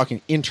we're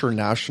talking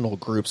international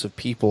groups of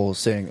people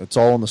saying it's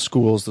all in the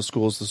schools, the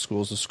schools, the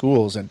schools, the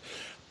schools. And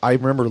I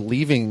remember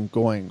leaving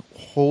going,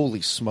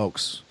 holy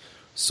smokes,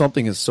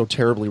 something is so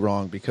terribly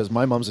wrong, because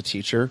my mom's a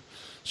teacher.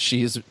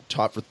 She's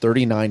taught for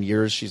 39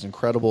 years. She's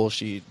incredible.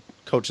 She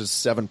coaches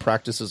 7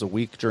 practices a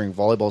week during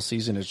volleyball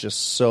season, is just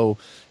so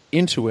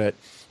into it.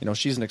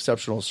 She's an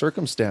exceptional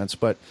circumstance,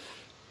 but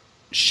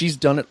she's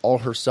done it all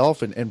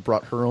herself and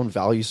brought her own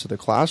values to the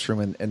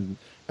classroom. And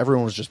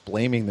everyone was just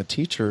blaming the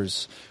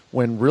teachers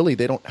when really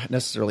they don't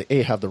necessarily,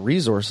 A, have the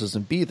resources,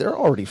 and B, they're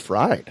already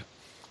fried.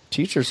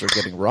 Teachers are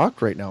getting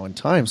rocked right now in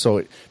time.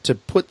 So to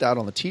put that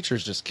on the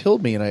teachers just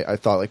killed me. And I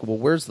thought, well,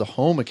 where's the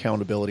home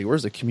accountability?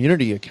 Where's the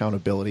community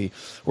accountability?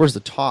 Where's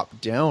the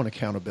top-down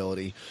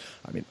accountability?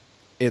 I mean,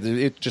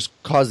 it just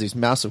caused these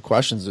massive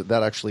questions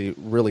that actually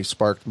really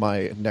sparked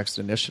my next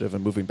initiative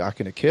in moving back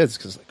into kids,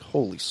 because,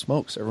 holy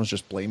smokes, everyone's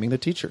just blaming the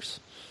teachers.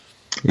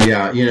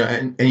 Yeah,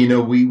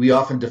 we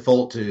often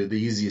default to the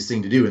easiest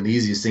thing to do, and the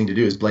easiest thing to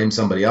do is blame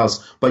somebody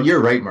else. But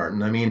you're right,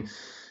 Martin. I mean,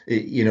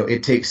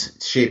 it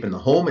takes shape in the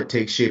home, it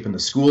takes shape in the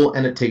school,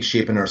 and it takes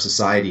shape in our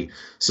society.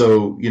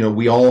 So,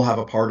 we all have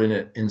a part in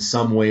it in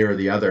some way or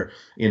the other.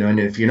 And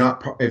if you're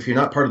not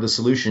part of the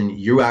solution,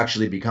 you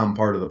actually become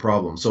part of the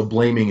problem. So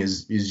blaming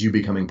is you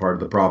becoming part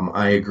of the problem.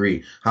 I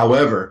agree.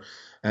 However,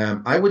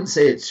 I wouldn't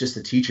say it's just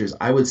the teachers.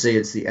 I would say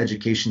it's the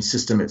education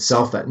system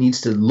itself that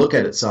needs to look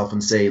at itself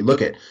and say,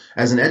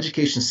 as an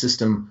education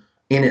system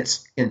in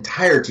its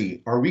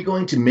entirety, are we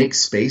going to make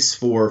space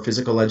for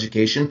physical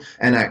education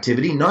and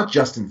activity, not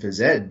just in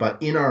phys ed,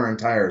 but in our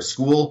entire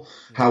school,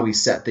 how we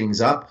set things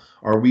up?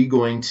 Are we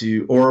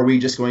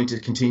just going to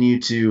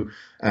continue to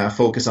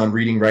focus on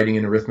reading, writing,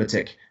 and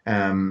arithmetic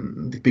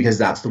because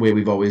that's the way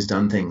we've always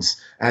done things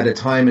at a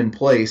time and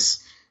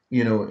place,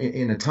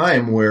 in a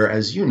time where,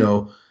 as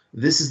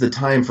this is the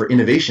time for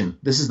innovation.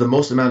 This is the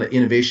most amount of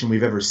innovation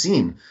we've ever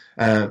seen.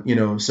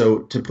 So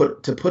to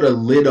put a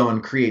lid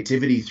on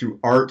creativity through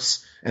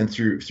arts and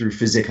through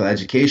physical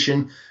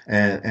education,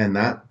 and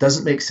that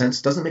doesn't make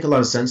sense. Doesn't make a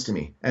lot of sense to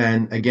me.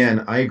 And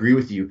again, I agree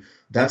with you.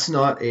 That's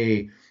not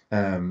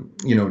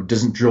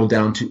doesn't drill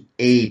down to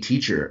a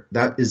teacher.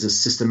 That is a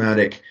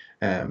systematic,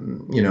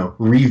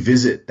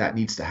 revisit that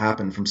needs to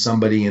happen from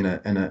somebody in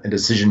a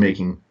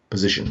decision-making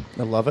position.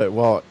 I love it.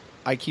 Well,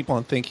 I keep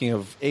on thinking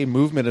of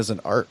movement as an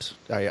art.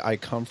 I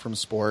come from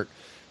sport.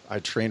 I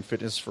trained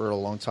fitness for a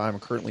long time. I'm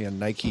currently a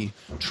Nike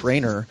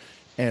trainer,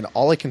 and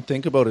all I can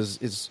think about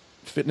is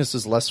fitness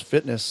is less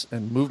fitness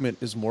and movement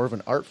is more of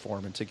an art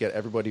form, and to get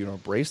everybody to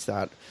embrace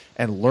that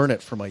and learn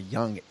it from a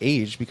young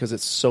age, because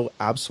it's so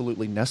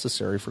absolutely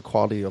necessary for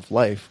quality of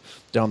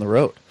life down the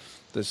road.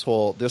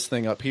 This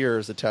thing up here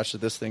is attached to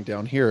this thing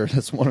down here.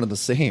 It's one and the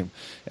same.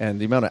 And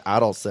the amount of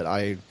adults that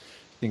I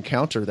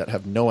encounter that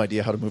have no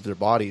idea how to move their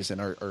bodies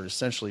and are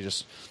essentially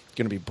just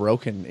going to be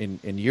broken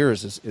in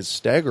years is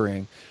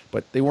staggering.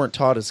 But they weren't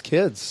taught as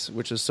kids,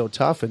 which is so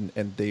tough. And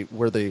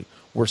where they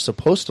were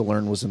supposed to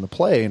learn was in the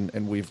play,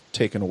 and we've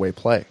taken away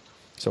play.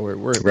 So we're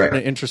right.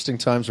 in interesting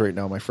times right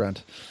now, my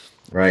friend.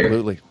 Right.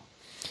 Absolutely.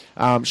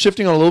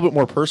 Shifting on a little bit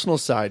more personal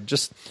side,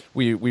 just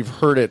we've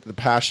heard it, the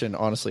passion,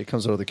 honestly, it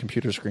comes out of the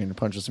computer screen and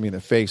punches me in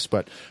the face,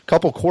 but a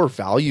couple core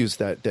values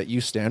that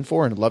you stand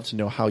for, and I'd love to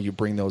know how you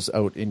bring those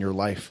out in your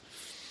life.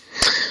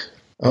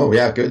 Oh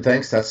yeah, good.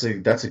 Thanks. That's a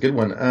good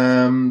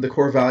one. The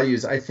core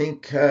values, I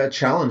think,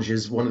 challenge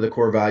is one of the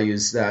core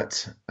values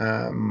that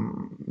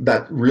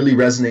really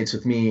resonates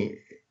with me.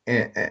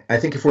 And I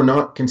think if we're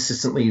not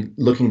consistently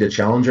looking to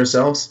challenge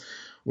ourselves,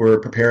 we're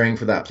preparing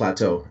for that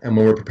plateau. And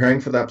when we're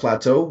preparing for that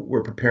plateau,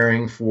 we're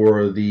preparing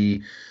for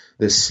the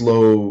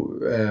slow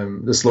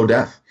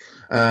death.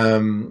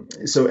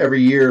 So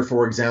every year,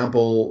 for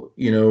example,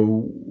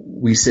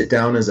 we sit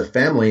down as a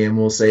family and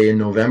we'll say in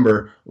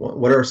November,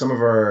 what are some of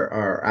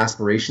our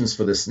aspirations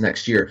for this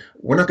next year?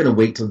 We're not going to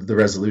wait till the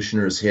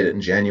resolutioners hit it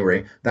in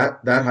January. That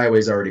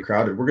highway's already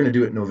crowded. We're going to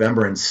do it in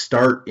November and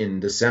start in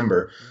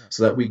December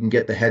so that we can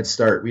get the head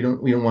start. We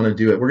don't want to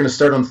do it. We're going to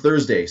start on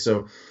Thursday.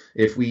 So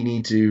if we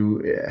need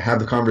to have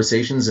the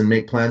conversations and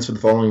make plans for the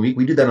following week,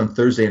 we do that on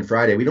Thursday and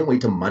Friday. We don't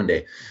wait till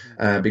Monday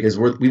because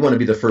we want to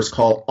be the first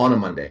call on a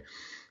Monday.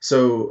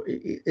 So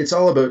it's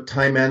all about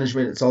time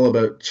management. It's all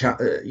about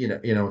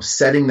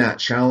setting that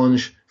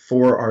challenge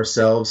for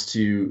ourselves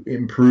to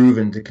improve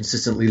and to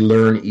consistently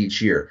learn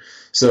each year.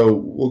 So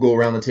we'll go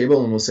around the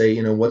table and we'll say,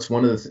 what's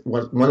one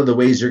of the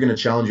ways you're going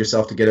to challenge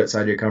yourself to get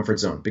outside your comfort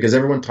zone? Because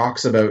everyone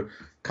talks about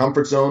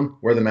comfort zone,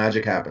 where the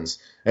magic happens.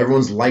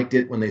 Everyone's liked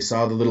it when they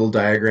saw the little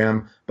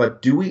diagram,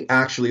 but do we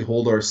actually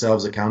hold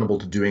ourselves accountable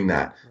to doing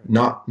that?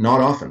 Not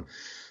often.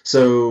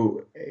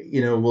 So,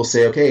 we'll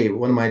say, okay,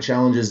 one of my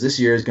challenges this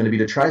year is going to be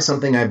to try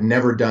something I've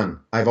never done.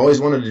 I've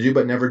always wanted to do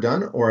but never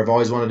done, or I've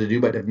always wanted to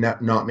do but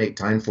have not make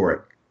time for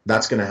it.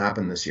 That's going to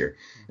happen this year.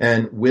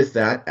 And with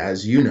that,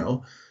 as you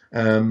know,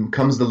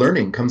 comes the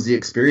learning, comes the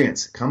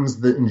experience, comes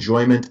the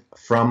enjoyment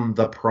from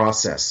the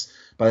process.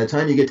 By the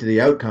time you get to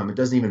the outcome, it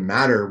doesn't even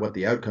matter what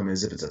the outcome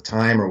is, if it's a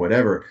time or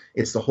whatever.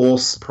 It's the whole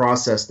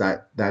process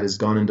that has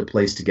gone into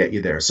place to get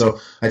you there. So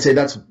I'd say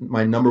that's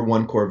my number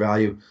one core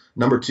value.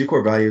 Number two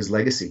core value is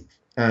legacy.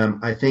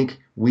 I think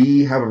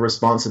we have a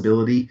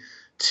responsibility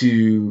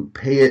to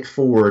pay it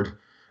forward,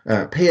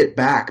 pay it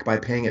back by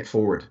paying it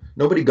forward.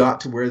 Nobody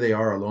got to where they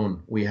are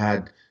alone. We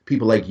had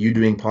people like you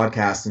doing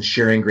podcasts and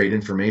sharing great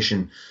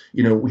information.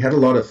 We had a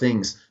lot of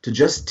things. To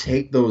just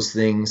take those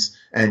things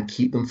and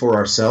keep them for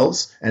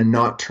ourselves and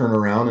not turn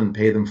around and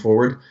pay them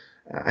forward,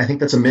 I think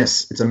that's a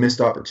miss. It's a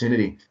missed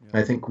opportunity. Yeah.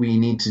 I think we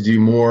need to do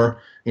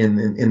more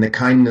in the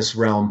kindness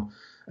realm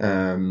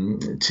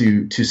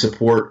to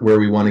support where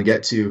we want to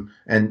get to,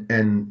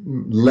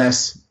 and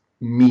less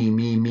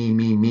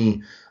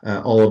me,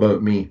 all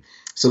about me.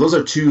 So those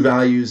are two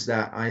values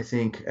that I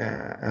think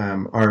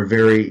are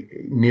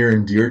very near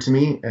and dear to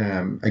me.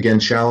 Again,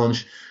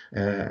 challenge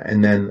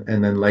and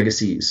then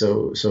legacy.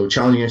 So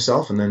challenging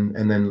yourself and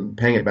then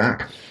paying it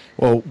back.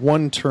 Well,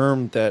 one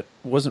term that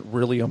wasn't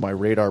really on my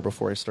radar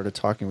before I started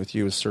talking with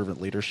you is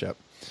servant leadership,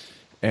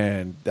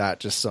 and that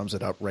just sums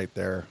it up right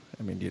there.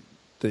 I mean,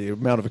 the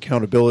amount of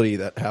accountability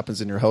that happens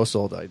in your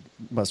household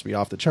must be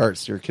off the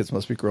charts. Your kids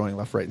must be growing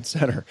left, right, and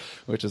center,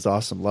 which is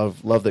awesome.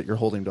 Love that you're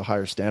holding to a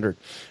higher standard.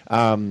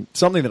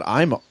 Something that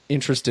I'm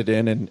interested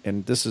in,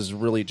 and this is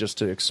really just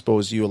to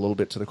expose you a little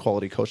bit to the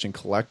Quality Coaching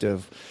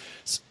Collective.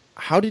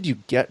 How did you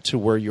get to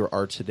where you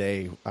are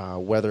today,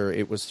 whether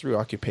it was through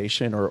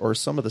occupation or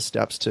some of the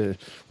steps to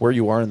where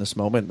you are in this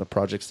moment and the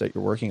projects that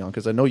you're working on?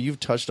 Because I know you've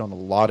touched on a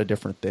lot of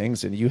different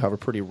things, and you have a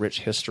pretty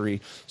rich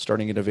history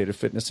starting Innovative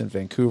Fitness in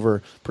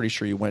Vancouver. Pretty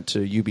sure you went to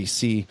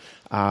UBC.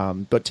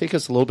 But take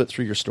us a little bit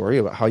through your story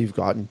about how you've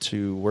gotten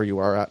to where you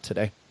are at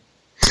today.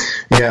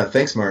 Yeah,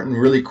 thanks, Martin.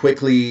 Really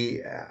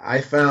quickly,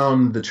 I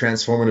found the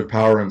transformative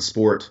power in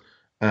sport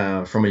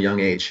from a young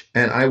age.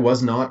 And I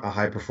was not a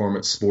high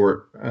performance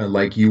sport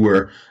like you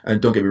were.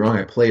 And don't get me wrong,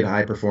 I played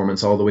high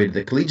performance all the way to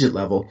the collegiate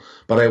level,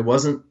 but I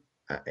wasn't,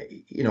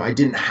 I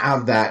didn't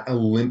have that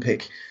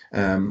Olympic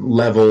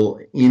level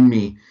in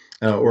me,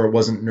 or it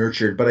wasn't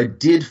nurtured. But I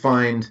did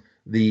find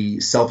the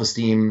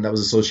self-esteem that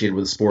was associated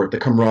with the sport, the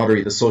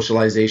camaraderie, the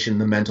socialization,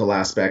 the mental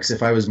aspects.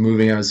 If I was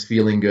moving, I was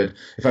feeling good.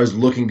 If I was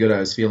looking good,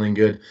 I was feeling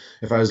good.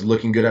 If I was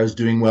looking good, I was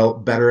doing well,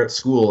 better at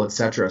school,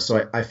 etc.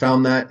 So I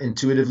found that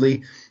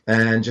intuitively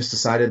and just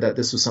decided that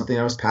this was something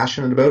I was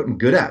passionate about and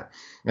good at.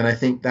 And I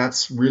think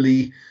that's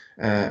really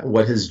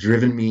what has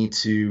driven me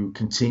to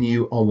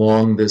continue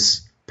along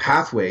this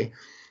pathway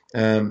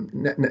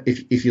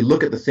If you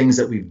look at the things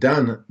that we've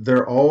done,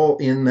 they're all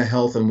in the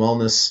health and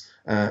wellness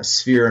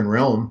sphere and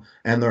realm,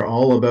 and they're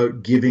all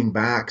about giving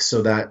back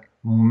so that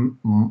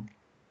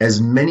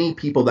as many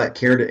people that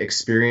care to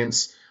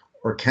experience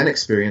or can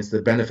experience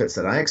the benefits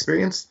that I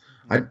experienced,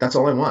 that's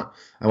all I want.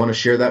 I want to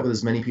share that with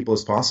as many people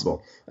as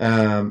possible.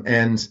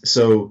 And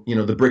so,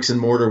 the bricks and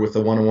mortar with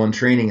the one-on-one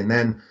training, and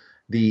then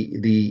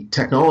the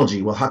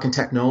technology. Well, how can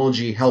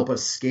technology help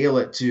us scale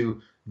it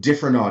to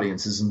different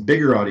audiences and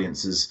bigger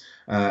audiences,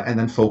 and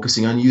then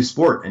focusing on youth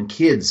sport and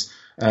kids?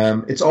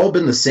 It's all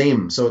been the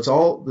same. So it's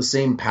all the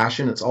same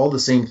passion. It's all the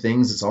same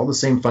things. It's all the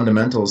same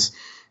fundamentals.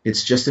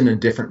 It's just in a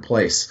different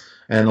place.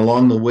 And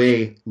along the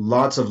way,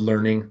 lots of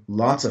learning,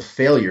 lots of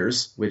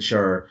failures, which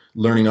are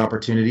learning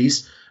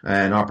opportunities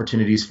and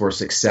opportunities for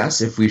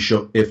success if we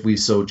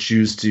so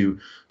choose to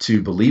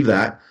believe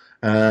that.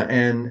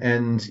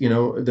 And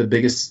the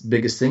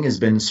biggest thing has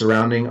been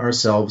surrounding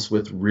ourselves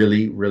with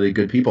really, really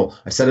good people.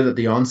 I said it at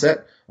the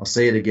onset. I'll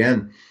say it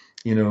again.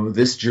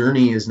 This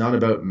journey is not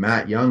about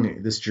Matt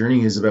Young. This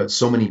journey is about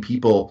so many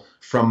people,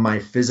 from my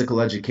physical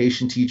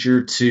education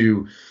teacher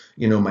to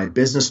my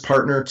business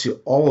partner,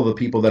 to all of the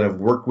people that have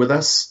worked with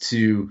us,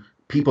 to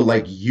people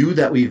like you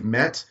that we've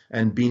met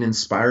and been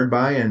inspired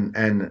by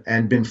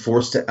and been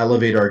forced to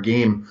elevate our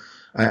game.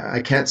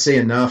 I can't say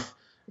enough,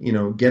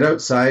 get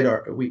outside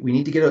we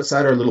need to get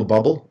outside our little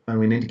bubble, and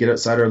we need to get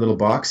outside our little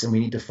box, and we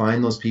need to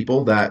find those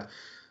people that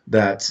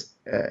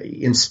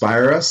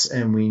inspire us,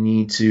 and we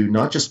need to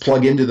not just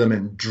plug into them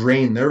and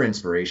drain their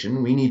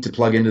inspiration. We need to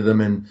plug into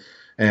them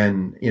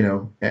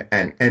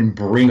and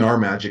bring our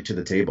magic to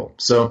the table.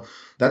 So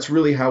that's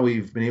really how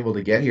we've been able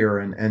to get here,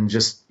 and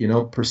just,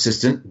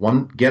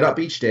 persistent, get up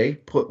each day,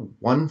 put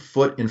one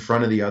foot in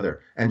front of the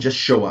other, and just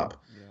show up.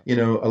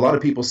 Yeah. A lot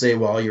of people say,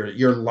 well,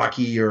 you're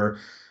lucky, or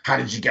how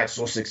did you get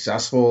so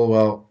successful?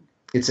 Well,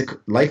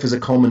 life is a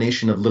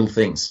culmination of little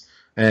things,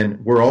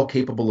 and we're all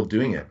capable of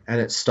doing it. And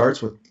it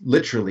starts with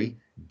literally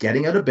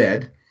getting out of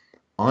bed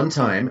on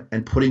time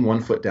and putting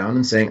one foot down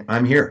and saying,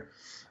 I'm here.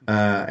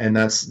 And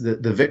that's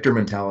the victor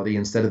mentality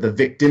instead of the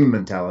victim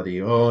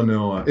mentality. Oh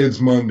no, it's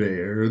Monday,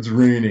 or it's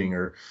raining,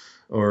 or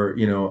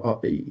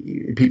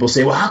people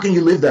say, well, how can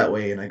you live that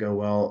way? And I go,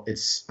 well,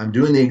 I'm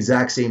doing the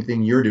exact same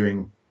thing you're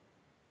doing,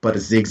 but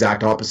it's the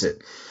exact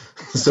opposite.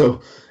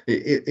 So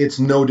it's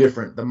no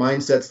different. The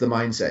mindset's the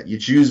mindset. You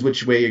choose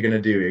which way you're going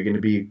to do. You're going to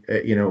be,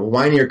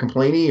 whiny or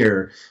complainy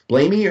or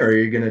blamey, or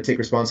you're going to take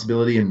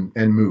responsibility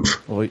and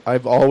move. Well,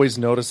 I've always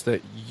noticed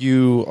that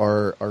you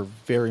are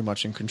very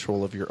much in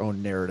control of your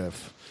own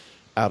narrative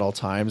at all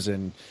times,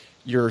 and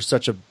you're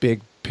such a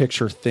big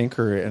picture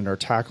thinker and are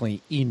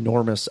tackling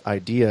enormous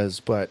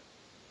ideas. But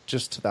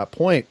just to that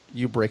point,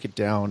 you break it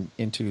down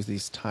into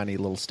these tiny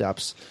little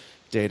steps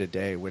day to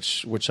day,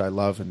 which I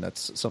love, and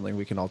that's something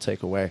we can all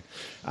take away.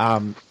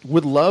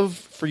 Would love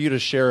for you to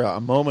share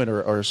a moment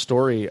or a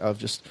story of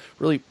just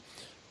really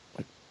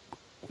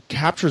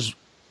captures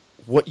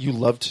what you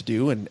love to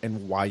do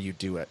and why you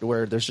do it,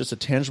 where there's just a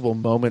tangible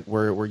moment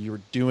where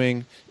you're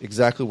doing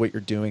exactly what you're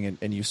doing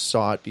and you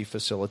saw it be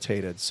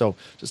facilitated. So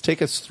just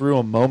take us through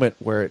a moment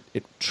where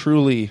it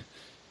truly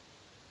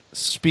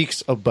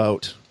speaks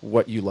about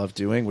what you love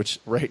doing, which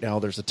right now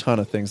there's a ton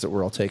of things that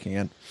we're all taking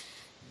in.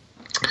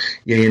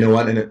 Yeah, you know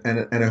what,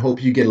 and I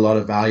hope you get a lot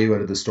of value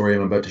out of the story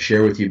I'm about to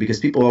share with you, because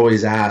people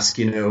always ask,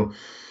 what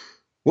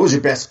was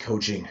your best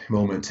coaching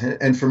moment?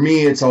 And for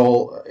me, it's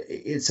not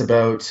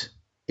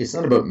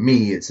about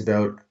me. It's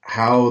about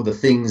how the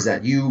things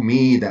that you,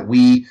 me, that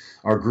we,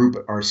 our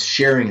group are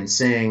sharing and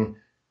saying,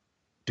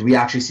 do we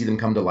actually see them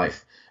come to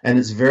life? And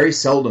it's very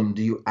seldom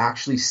do you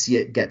actually see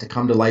it get to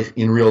come to life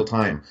in real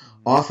time.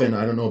 Often,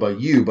 I don't know about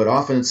you, but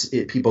often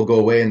people go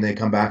away and they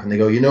come back and they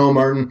go,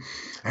 Martin,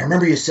 I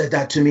remember you said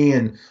that to me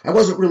and I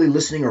wasn't really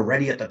listening or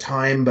ready at the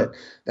time, but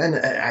then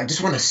I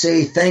just want to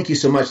say thank you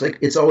so much. Like,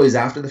 it's always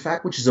after the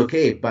fact, which is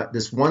okay. But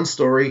this one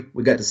story,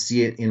 we got to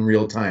see it in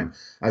real time.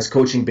 I was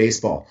coaching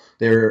baseball.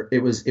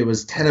 It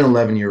was 10 and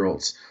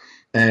 11-year-olds.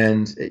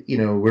 And,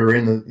 we're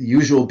in the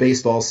usual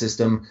baseball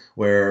system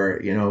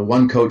where,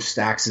 one coach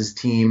stacks his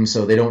team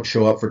so they don't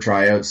show up for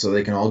tryouts so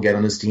they can all get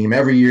on his team.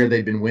 Every year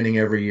they've been winning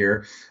every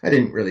year. I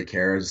didn't really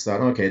care. I just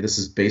thought, okay, this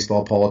is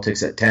baseball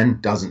politics at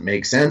 10. Doesn't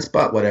make sense,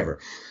 but whatever.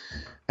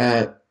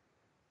 Up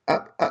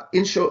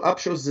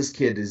shows this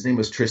kid. His name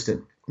was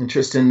Tristan. And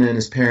Tristan and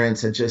his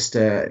parents had just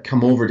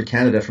come over to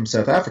Canada from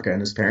South Africa, and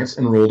his parents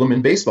enrolled him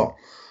in baseball.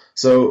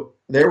 So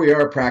there we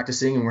are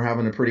practicing, and we're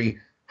having a pretty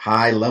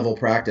high level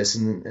practice,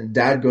 and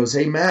Dad goes,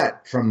 "Hey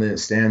Matt," from the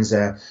stands,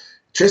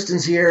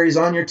 "Tristan's here, he's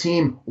on your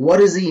team, what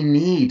does he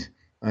need?"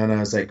 And I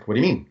was like, "What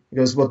do you mean?" He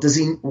goes, "Well,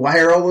 why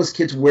are all those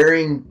kids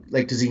wearing,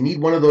 does he need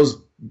one of those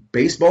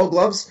baseball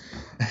gloves?"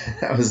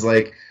 I was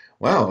like,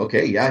 wow,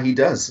 okay, yeah, he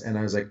does. And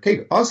I was like,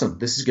 okay, awesome,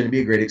 this is going to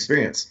be a great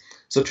experience.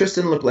 So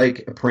Tristan looked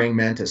like a praying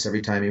mantis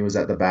every time he was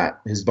at the bat.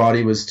 His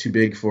body was too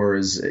big for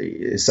he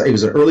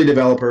was an early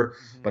developer,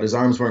 but his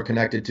arms weren't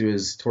connected to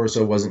his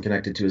torso, wasn't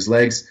connected to his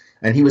legs.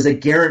 And he was a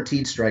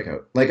guaranteed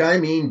strikeout. Like, I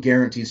mean,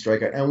 guaranteed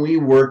strikeout. And we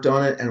worked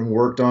on it and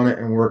worked on it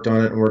and worked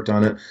on it and worked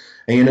on it.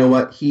 And you know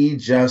what? He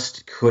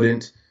just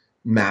couldn't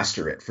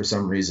master it for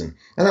some reason.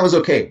 And that was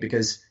okay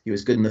because he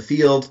was good in the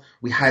field.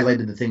 We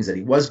highlighted the things that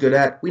he was good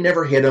at. We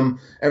never hit him.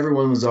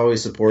 Everyone was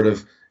always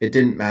supportive. It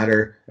didn't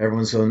matter.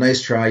 Everyone's going,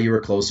 nice try. You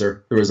were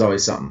closer. There was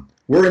always something.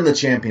 We're in the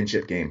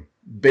championship game.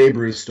 Babe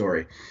Ruth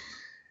story.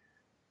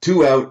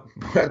 2 out.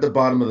 We're at the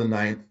bottom of the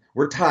ninth.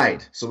 We're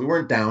tied. So we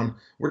weren't down.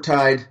 We're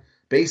tied.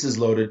 Bases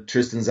loaded.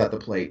 Tristan's at the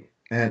plate.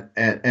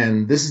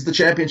 And this is the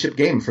championship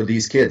game for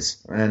these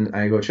kids. And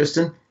I go,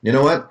 Tristan, you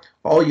know what?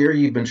 All year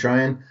you've been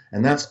trying,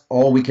 and that's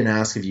all we can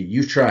ask of you.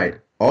 You've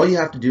tried. All you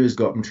have to do is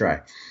go up and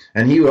try.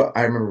 And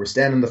I remember we're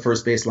standing on the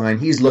first base line.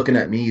 He's looking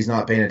at me. He's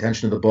not paying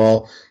attention to the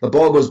ball. The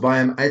ball goes by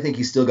him. I think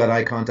he's still got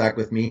eye contact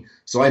with me.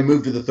 So I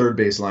move to the third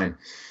base line.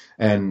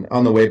 And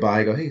on the way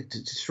by, I go, hey,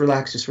 just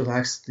relax, just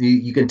relax.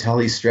 You can tell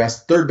he's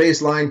stressed. Third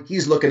base line,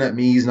 he's looking at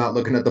me. He's not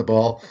looking at the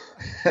ball.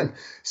 And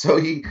so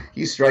he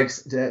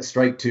strikes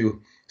strike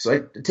 2. So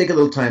I take a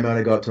little time out.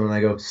 I go up to him and I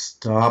go,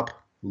 stop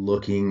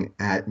looking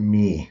at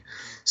me.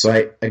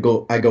 So I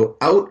go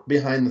out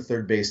behind the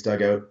third base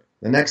dugout.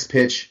 The next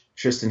pitch,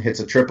 Tristan hits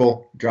a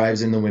triple,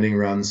 drives in the winning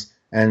runs.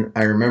 And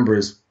I remember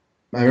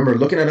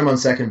looking at him on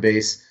second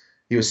base.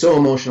 He was so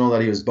emotional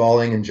that he was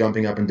bawling and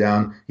jumping up and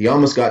down. He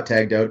almost got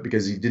tagged out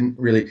because he'd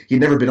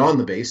never been on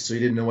the base, so he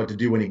didn't know what to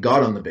do when he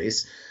got on the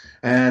base.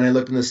 And I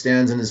looked in the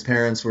stands, and his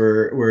parents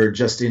were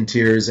just in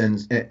tears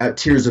and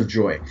tears of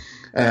joy.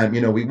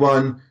 We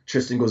won.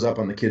 Tristan goes up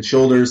on the kid's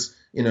shoulders.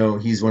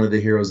 He's one of the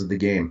heroes of the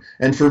game.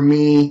 And for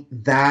me,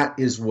 that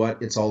is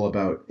what it's all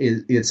about.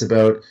 It's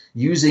about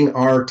using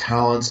our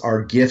talents,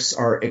 our gifts,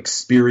 our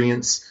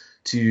experience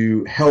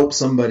to help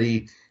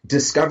somebody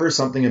discover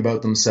something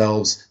about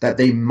themselves that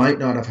they might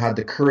not have had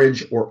the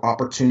courage or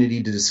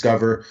opportunity to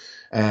discover,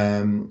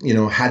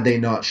 had they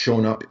not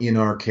shown up in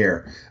our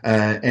care.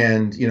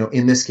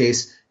 In this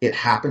case, it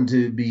happened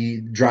to be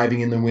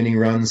driving in the winning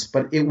runs,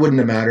 but it wouldn't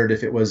have mattered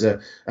if it was a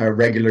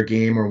regular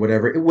game or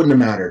whatever. It wouldn't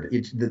have mattered.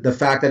 The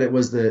fact that it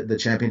was the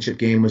championship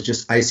game was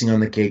just icing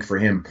on the cake for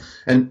him.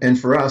 And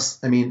for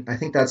us, I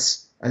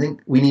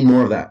think we need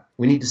more of that.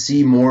 We need to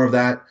see more of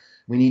that.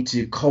 We need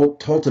to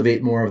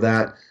cultivate more of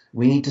that.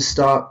 We need to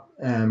stop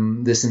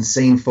this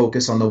insane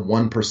focus on the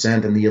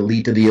 1% and the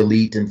elite of the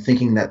elite and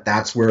thinking that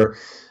that's where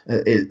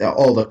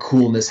all the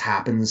coolness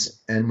happens.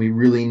 And we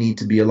really need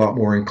to be a lot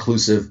more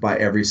inclusive by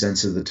every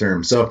sense of the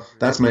term. So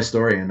that's my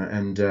story,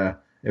 and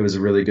it was a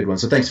really good one.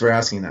 So thanks for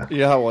asking that.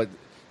 Yeah, well,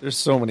 there's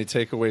so many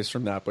takeaways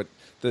from that, but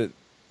the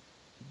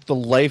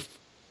life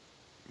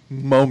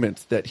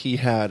moment that he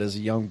had as a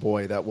young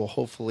boy that will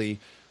hopefully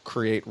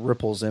create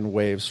ripples and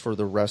waves for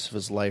the rest of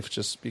his life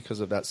just because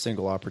of that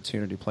single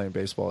opportunity playing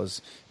baseball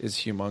is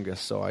humongous.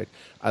 So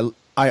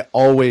I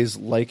always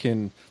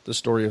liken the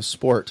story of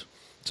sport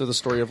to the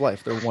story of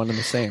life. They're one and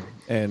the same.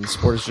 And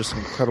sport is just an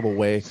incredible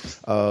way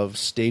of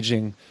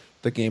staging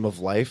the game of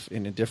life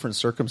in a different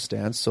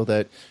circumstance so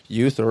that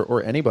youth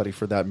or anybody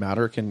for that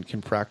matter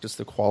can practice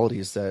the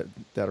qualities that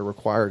are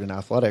required in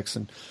athletics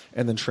and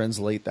then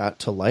translate that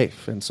to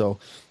life. And so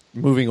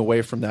moving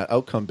away from that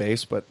outcome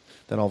base, but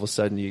then all of a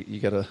sudden you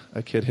get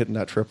a kid hitting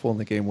that triple in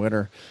the game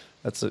winner.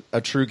 That's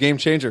a true game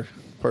changer.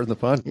 Pardon the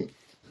pun.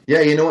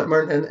 Yeah, you know what,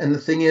 Martin? And the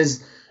thing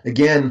is,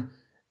 again,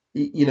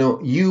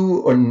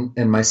 you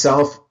and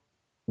myself,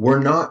 we're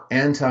not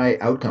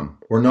anti-outcome.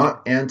 We're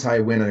not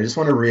anti-win. And I just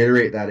want to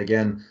reiterate that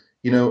again.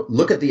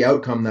 Look at the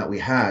outcome that we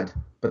had.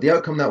 But the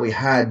outcome that we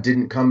had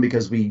didn't come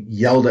because we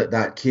yelled at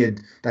that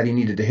kid that he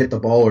needed to hit the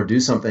ball or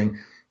do something.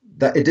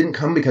 That it didn't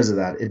come because of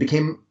that.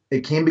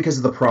 It came because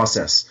of the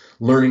process,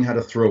 learning how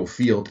to throw,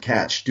 field,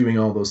 catch, doing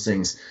all those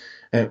things.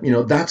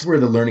 That's where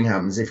the learning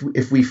happens.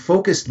 If we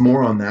focused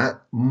more on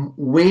that,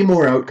 way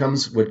more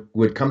outcomes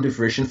would come to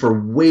fruition for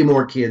way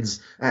more kids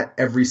at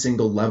every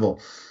single level.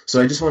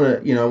 So I just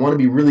want to, I want to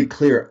be really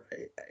clear.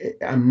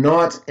 I'm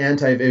not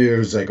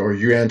it's like, are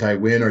you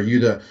anti-win? Are you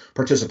the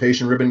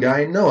participation ribbon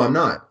guy? No, I'm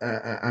not.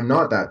 I'm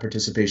not that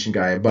participation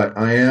guy, but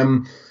I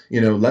am,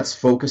 let's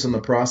focus on the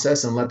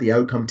process and let the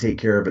outcome take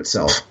care of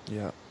itself.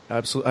 Yeah.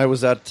 Absolutely. I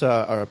was at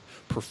a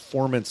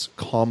performance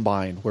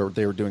combine where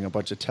they were doing a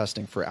bunch of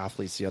testing for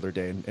athletes the other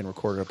day and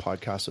recorded a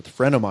podcast with a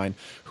friend of mine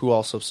who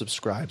also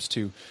subscribes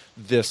to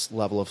this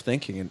level of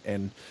thinking.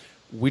 And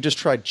we just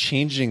tried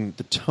changing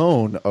the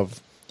tone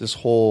of this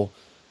whole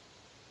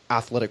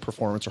athletic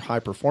performance or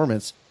high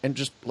performance and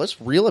just let's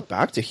reel it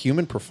back to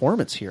human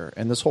performance here.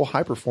 And this whole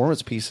high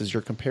performance piece is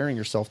you're comparing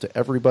yourself to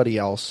everybody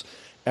else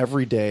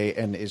every day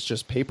and it's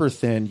just paper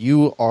thin.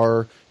 You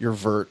are your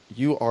vert.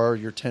 You are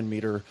your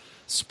 10-meter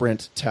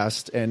sprint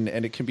test and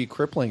it can be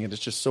crippling and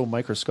it's just so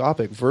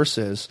microscopic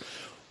versus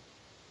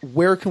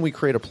where can we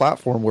create a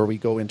platform where we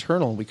go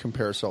internal and we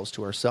compare ourselves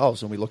to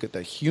ourselves and we look at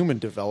the human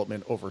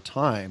development over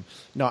time,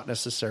 not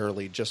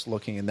necessarily just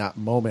looking in that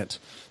moment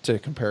to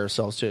compare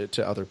ourselves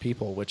to other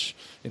people, which,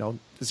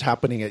 is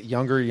happening at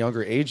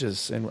younger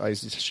ages. And I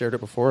shared it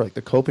before, like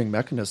the coping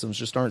mechanisms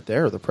just aren't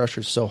there. The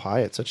pressure's so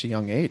high at such a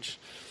young age.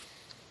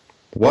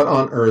 What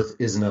on earth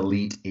is an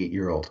elite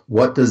 8-year-old?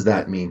 What does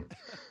that mean?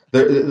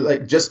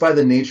 Like, just by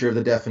the nature of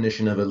the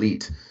definition of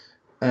elite,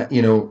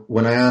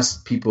 when I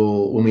ask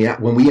people, when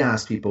we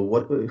ask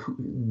people,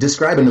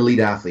 describe an elite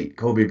athlete,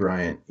 Kobe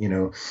Bryant,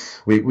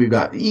 we've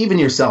got, even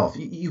yourself,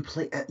 you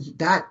play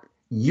that,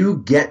 you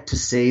get to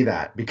say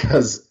that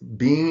because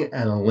being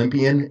an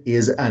Olympian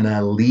is an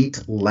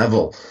elite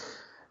level.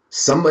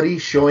 Somebody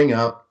showing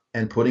up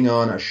and putting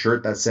on a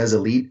shirt that says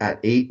elite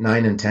at 8,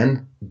 9, and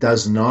 10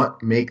 does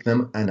not make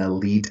them an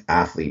elite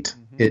athlete.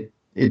 Mm-hmm.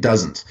 It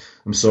doesn't.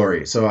 I'm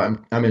sorry. So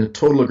I'm in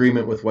total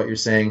agreement with what you're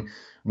saying.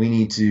 We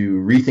need to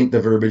rethink the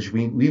verbiage.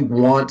 We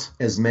want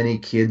as many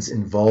kids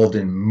involved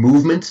in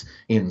movement,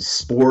 in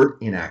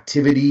sport, in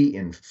activity,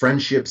 in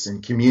friendships,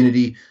 in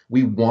community.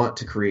 We want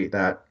to create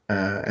that,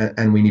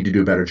 and we need to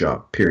do a better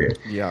job, period.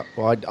 Yeah.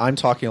 Well, I'm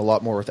talking a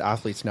lot more with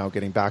athletes now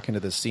getting back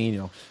into the scene.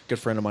 A good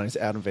friend of mine is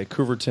Adam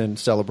Vancouverton,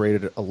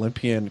 celebrated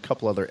Olympian, a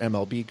couple other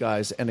MLB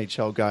guys,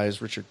 NHL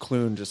guys. Richard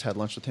Clune, just had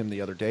lunch with him the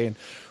other day. And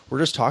we're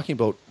just talking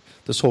about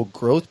this whole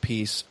growth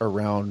piece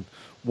around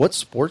what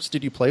sports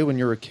did you play when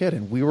you were a kid?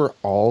 And we were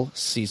all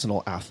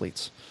seasonal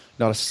athletes.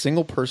 Not a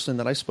single person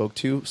that I spoke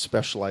to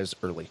specialized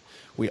early.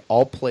 We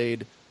all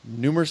played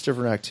numerous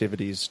different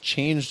activities,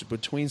 changed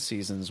between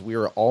seasons. We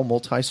were all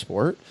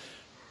multi-sport.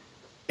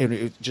 And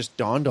it just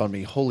dawned on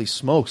me, holy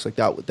smokes, like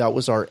that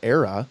was our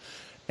era.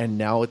 And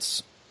now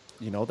it's,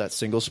 that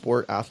single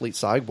sport athlete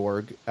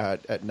cyborg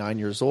at 9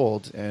 years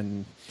old.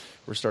 And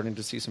we're starting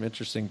to see some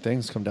interesting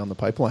things come down the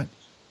pipeline.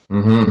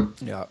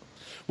 Mm-hmm. Yeah.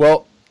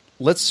 Well,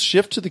 let's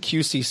shift to the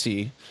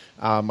QCC.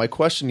 My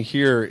question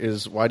here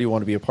is, why do you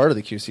want to be a part of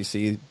the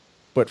QCC?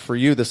 But for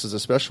you, this is a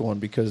special one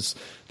because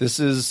this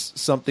is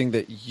something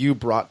that you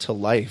brought to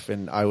life.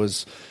 And I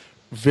was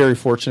very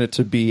fortunate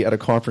to be at a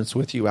conference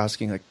with you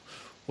asking, like,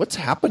 what's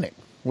happening?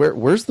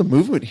 Where's the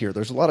movement here?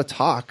 There's a lot of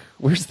talk.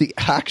 Where's the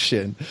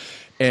action?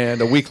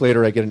 And a week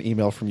later, I get an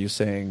email from you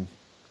saying,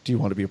 do you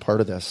want to be a part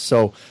of this?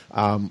 So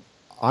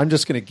I'm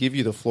just going to give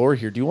you the floor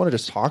here. Do you want to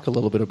just talk a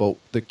little bit about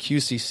the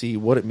QCC,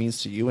 what it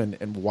means to you,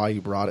 and why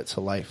you brought it to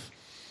life?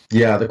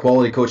 Yeah, the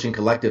Quality Coaching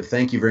Collective.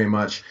 Thank you very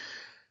much.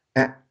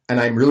 And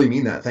I really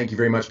mean that. Thank you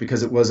very much,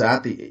 because it was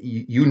that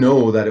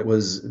it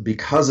was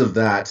because of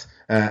that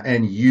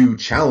and you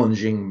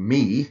challenging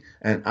me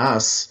and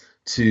us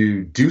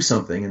to do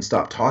something and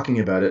stop talking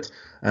about it,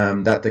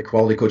 that the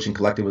Quality Coaching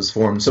Collective was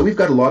formed. So we've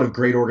got a lot of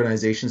great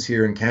organizations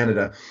here in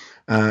Canada,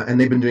 and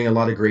they've been doing a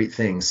lot of great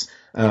things.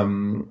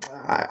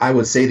 I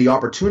would say the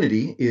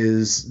opportunity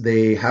is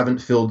they haven't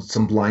filled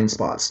some blind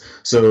spots.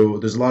 So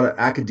there's a lot of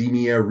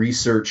academia,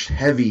 research,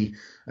 heavy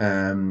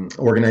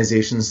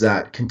organizations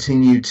that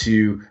continue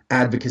to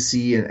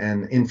advocacy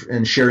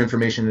and share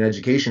information and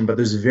education, but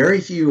there's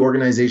very few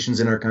organizations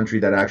in our country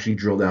that actually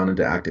drill down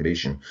into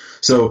activation.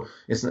 So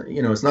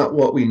it's not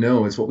what we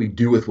know, it's what we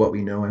do with what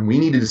we know, and we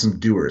needed some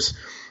doers.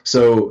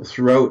 So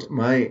throughout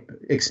my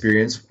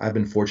experience, I've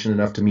been fortunate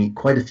enough to meet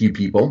quite a few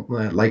people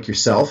like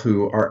yourself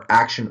who are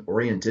action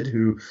oriented,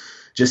 who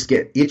just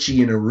get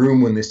itchy in a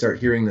room when they start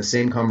hearing the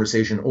same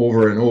conversation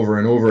over and over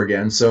and over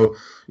again. So,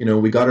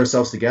 we got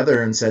ourselves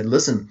together and said,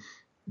 listen,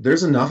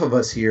 there's enough of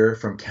us here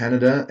from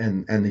Canada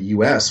and the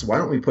US. Why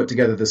don't we put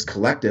together this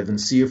collective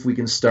and see if we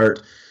can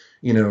start,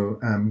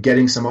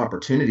 getting some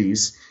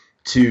opportunities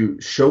to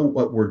show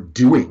what we're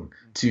doing,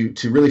 to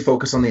really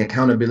focus on the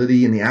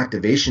accountability and the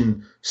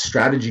activation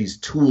strategies,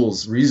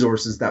 tools,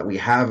 resources that we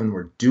have and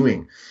we're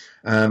doing.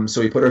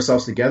 So we put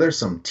ourselves together,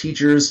 some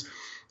teachers,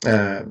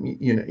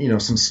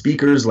 some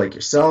speakers like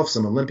yourself,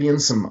 some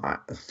Olympians, some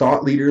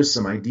thought leaders,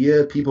 some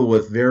idea people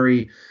with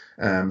very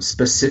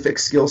specific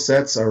skill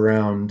sets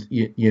around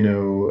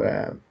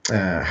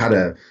how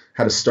to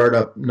start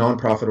up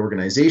nonprofit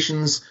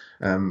organizations,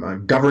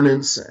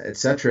 governance,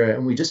 etc.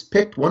 And we just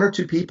picked one or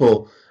two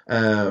people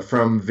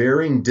from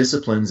varying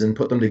disciplines and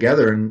put them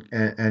together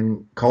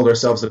and called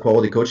ourselves the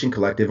Quality Coaching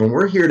Collective. And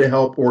we're here to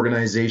help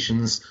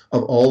organizations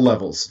of all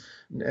levels,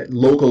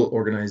 local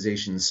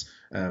organizations,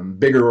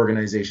 bigger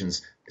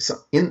organizations.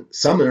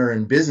 Some are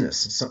in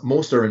business,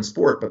 most are in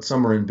sport, but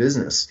some are in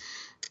business.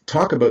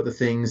 Talk about the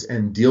things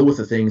and deal with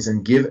the things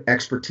and give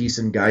expertise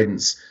and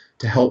guidance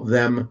to help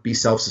them be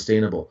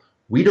self-sustainable.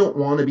 We don't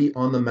want to be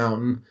on the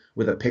mountain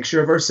with a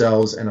picture of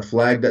ourselves and a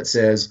flag that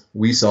says,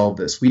 we solved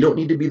this. We don't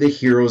need to be the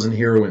heroes and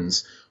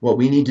heroines. What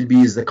we need to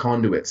be is the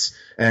conduits.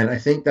 And I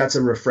think that's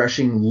a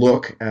refreshing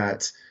look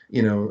at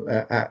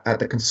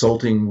the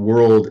consulting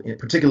world,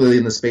 particularly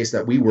in the space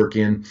that we work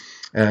in.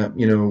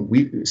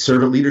 We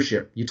servant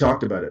leadership. You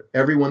talked about it.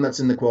 Everyone that's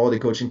in the Quality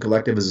Coaching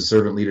Collective is a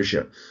servant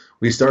leadership.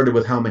 We started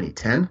with how many?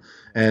 10?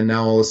 And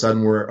now all of a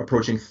sudden we're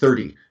approaching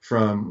 30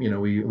 from,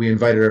 we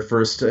invited our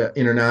first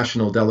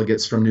international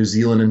delegates from New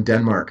Zealand and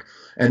Denmark.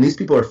 And these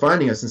people are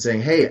finding us and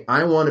saying, hey,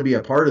 I want to be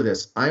a part of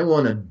this. I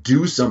want to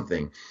do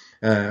something.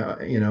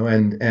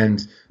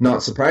 And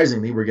not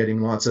surprisingly, we're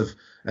getting lots of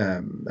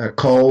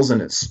calls,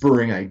 and it's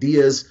spurring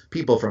ideas.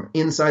 People from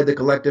inside the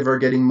collective are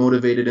getting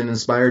motivated and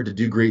inspired to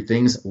do great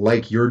things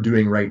like you're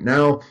doing right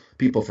now.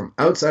 People from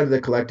outside of the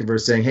collective are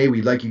saying, hey,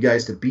 we'd like you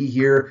guys to be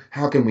here.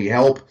 How can we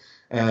help?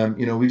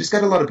 We just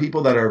got a lot of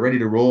people that are ready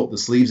to roll up the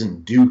sleeves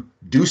and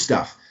do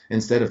stuff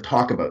instead of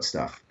talk about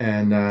stuff.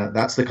 And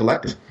that's the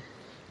collective.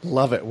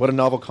 Love it. What a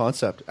novel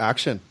concept.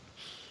 Action.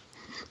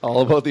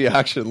 All about the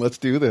action. Let's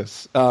do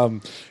this.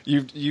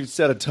 You've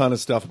said a ton of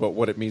stuff about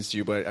what it means to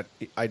you, but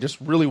I just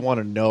really want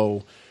to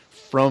know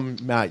from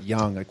Matt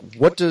Young, like,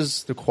 what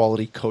does the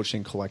Quality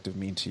Coaching Collective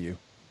mean to you?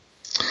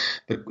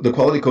 The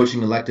Quality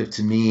Coaching Collective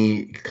to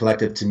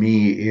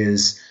me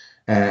is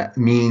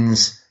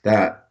means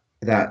that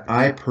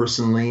I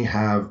personally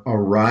have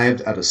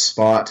arrived at a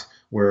spot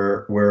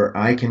where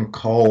I can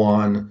call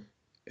on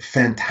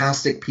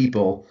fantastic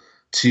people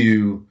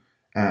to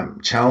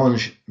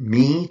challenge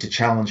me, to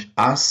challenge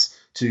us,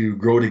 to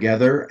grow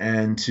together,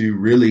 and to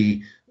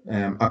really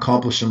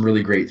accomplish some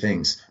really great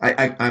things.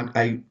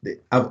 I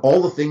of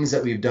all the things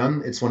that we've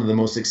done, it's one of the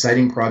most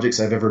exciting projects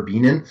I've ever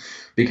been in,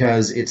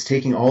 because it's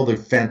taking all the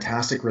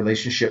fantastic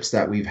relationships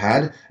that we've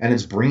had and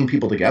it's bringing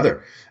people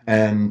together,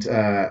 and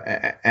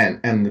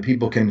the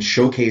people can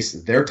showcase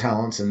their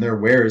talents and their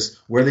wares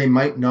where they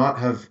might not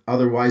have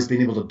otherwise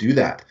been able to do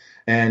that.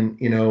 And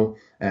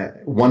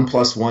 1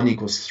 + 1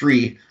 =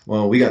 3.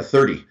 Well, we got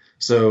 30.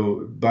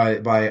 So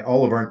by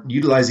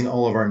utilizing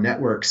all of our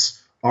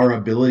networks, our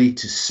ability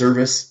to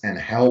service and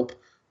help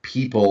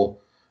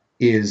people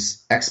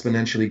is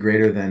exponentially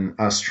greater than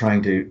us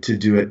trying to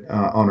do it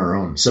on our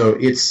own. So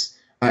it's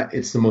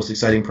the most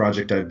exciting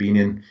project I've been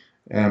in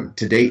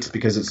to date,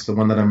 because it's the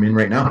one that I'm in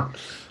right now.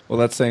 Well,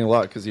 that's saying a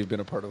lot, because you've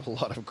been a part of a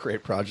lot of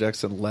great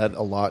projects and led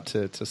a lot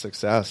to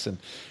success. And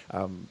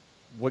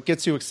what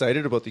gets you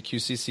excited about the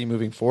QCC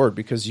moving forward?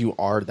 Because you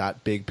are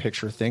that big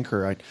picture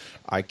thinker.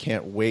 I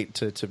can't wait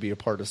to be a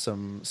part of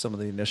some of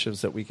the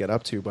initiatives that we get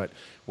up to. But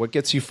what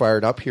gets you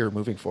fired up here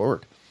moving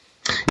forward?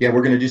 Yeah,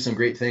 we're going to do some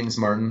great things,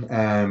 Martin.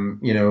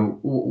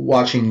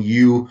 Watching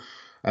you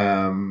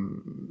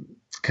kind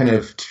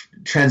of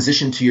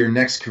transition to your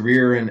next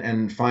career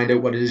and find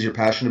out what it is you're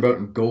passionate about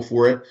and go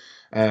for it.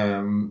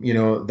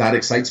 That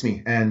excites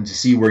me, and to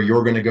see where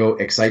you're going to go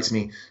excites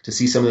me. To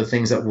see some of the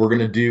things that we're going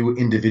to do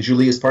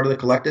individually as part of the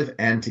collective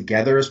and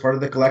together as part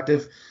of the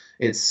collective,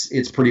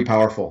 it's pretty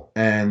powerful.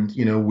 And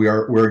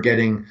we're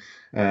getting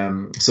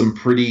some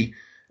pretty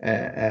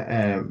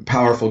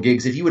powerful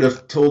gigs. If you would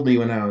have told me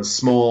when I was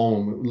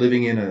small,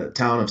 living in a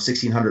town of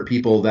 1,600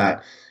 people,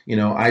 that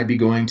I'd be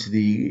going to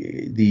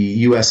the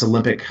U.S.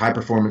 Olympic High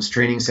Performance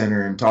Training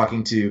Center and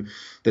talking to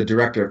the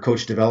director of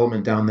coach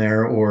development down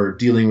there, or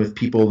dealing with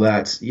people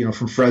that,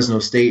 from Fresno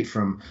State,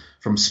 from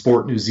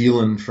Sport New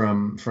Zealand,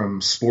 from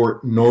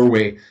Sport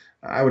Norway,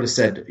 I would have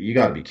said, you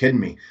got to be kidding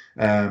me.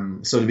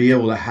 So to be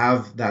able to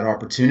have that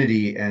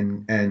opportunity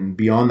and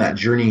be on that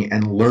journey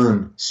and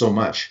learn so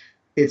much,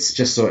 it's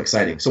just so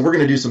exciting. So we're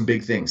going to do some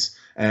big things,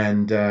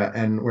 and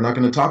we're not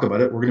going to talk about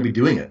it. We're going to be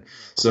doing it.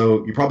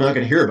 So you're probably not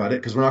going to hear about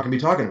it, because we're not going to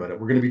be talking about it.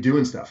 We're going to be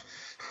doing stuff.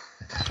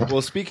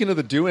 Well, speaking of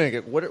the doing,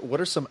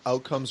 what are some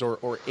outcomes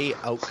or a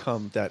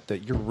outcome that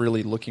you're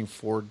really looking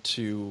forward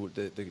to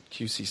the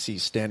QCC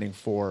standing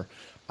for?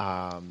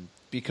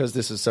 Because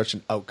this is such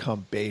an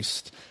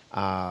outcome-based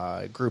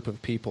group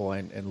of people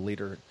and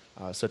leader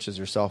such as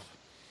yourself.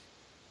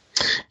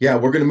 Yeah,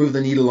 we're going to move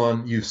the needle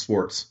on youth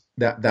sports.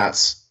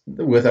 That's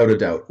without a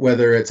doubt.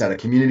 Whether it's at a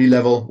community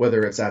level,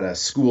 whether it's at a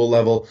school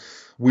level,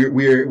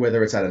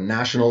 whether it's at a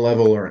national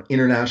level or an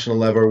international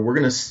level, we're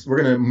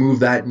gonna move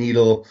that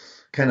needle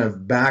kind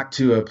of back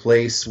to a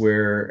place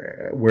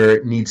where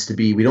it needs to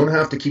be. We don't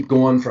have to keep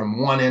going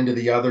from one end to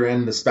the other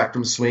end. The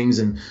spectrum swings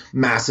and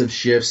massive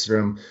shifts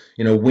from,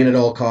 win at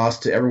all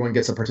costs to everyone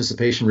gets a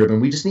participation ribbon.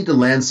 We just need to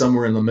land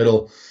somewhere in the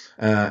middle,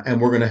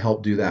 and we're going to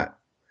help do that,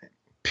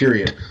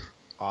 period.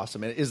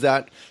 Awesome. And is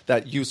that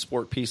youth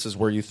sport piece is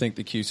where you think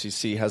the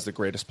QCC has the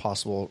greatest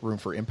possible room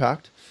for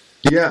impact?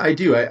 Yeah, I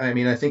do. I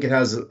mean, I think it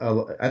has,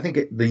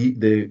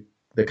 the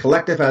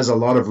collective has a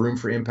lot of room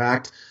for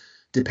impact,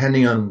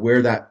 depending on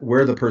where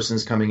the person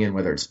is coming in,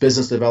 whether it's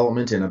business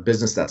development in a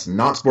business that's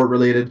not sport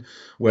related,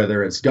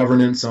 whether it's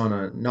governance on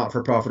a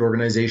not-for-profit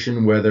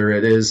organization, whether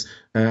it is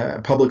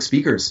public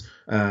speakers.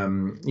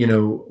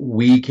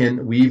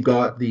 We've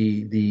got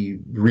the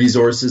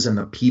resources and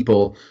the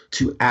people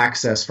to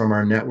access from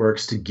our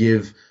networks to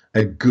give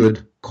a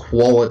good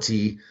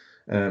quality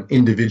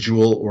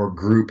individual or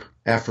group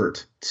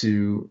effort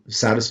to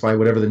satisfy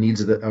whatever the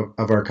needs of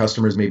our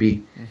customers may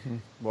be. Mm-hmm.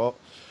 Well,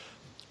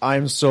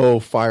 I'm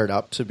so fired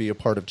up to be a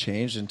part of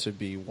change and to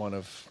be one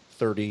of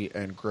 30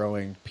 and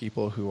growing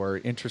people who are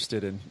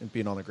interested in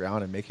being on the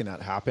ground and making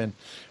that happen.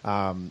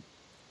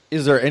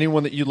 Is there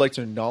anyone that you'd like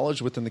to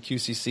acknowledge within the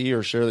QCC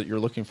or share that you're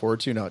looking forward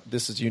to? Now,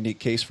 this is a unique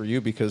case for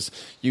you because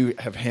you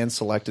have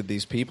hand-selected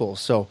these people.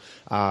 So,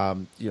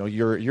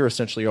 you're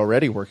essentially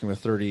already working with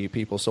 30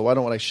 people. So why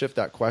don't I shift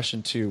that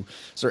question to,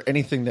 is there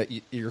anything that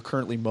you're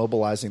currently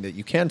mobilizing that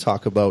you can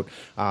talk about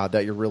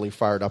that you're really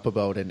fired up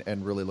about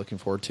and really looking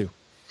forward to?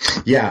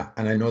 Yeah,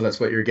 and I know that's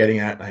what you're getting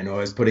at. I know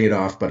I was putting it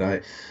off, but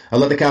I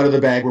let the cat out of the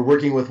bag. We're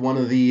working with one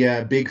of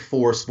the big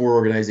four sport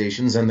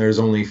organizations, and there's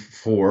only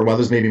four. Well,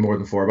 there's maybe more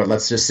than four, but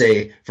let's just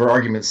say, for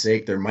argument's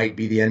sake, there might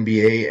be the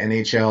NBA,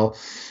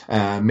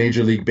 NHL,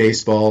 Major League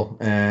Baseball,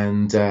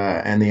 and the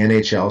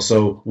NHL.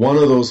 So one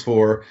of those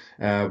four,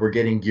 we're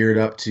getting geared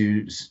up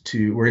to.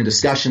 We're in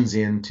discussions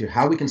into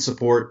how we can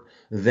support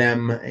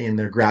them in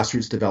their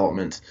grassroots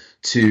development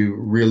to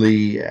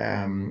really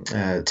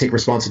take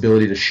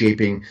responsibility to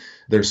shaping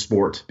their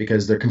sport,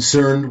 because they're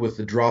concerned with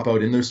the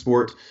dropout in their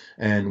sport,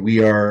 and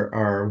we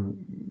are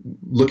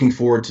looking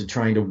forward to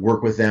trying to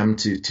work with them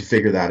to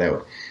figure that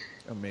out.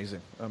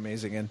 Amazing.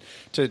 And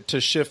to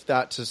shift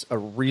that to a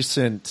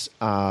recent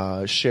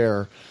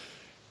share,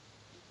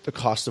 the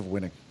cost of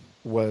winning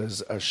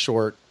was a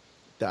short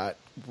that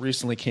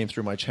recently came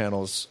through my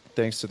channels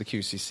thanks to the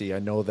QCC. I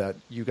know that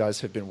you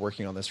guys have been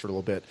working on this for a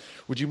little bit.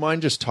 Would you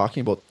mind just talking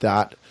about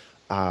that?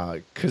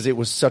 Because it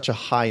was such a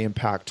high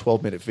impact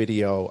 12-minute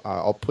video.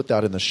 I'll put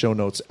that in the show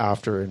notes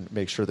after and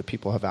make sure that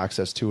people have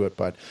access to it.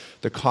 But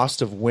the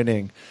cost of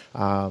winning,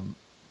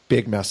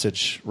 big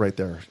message right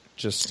there.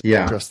 Just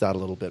address that a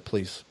little bit,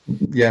 please.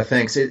 Yeah,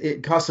 thanks.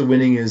 Cost of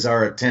winning is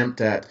our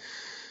attempt at,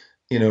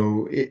 in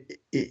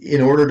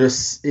order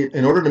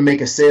to make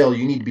a sale,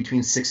 you need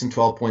between 6 and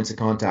 12 points of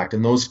contact,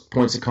 and those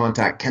points of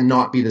contact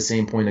cannot be the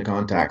same point of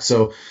contact.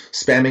 So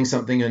spamming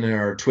something in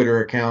our Twitter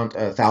account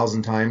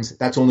 1,000 times,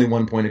 that's only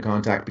 1 point of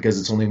contact because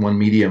it's only one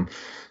medium.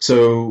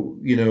 So,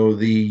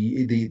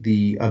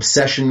 the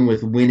obsession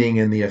with winning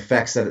and the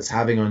effects that it's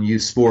having on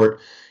youth sport,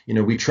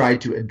 we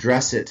tried to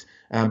address it.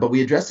 But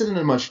we addressed it in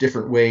a much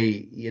different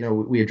way.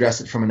 We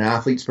addressed it from an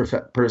athlete's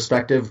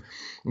perspective.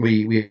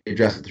 We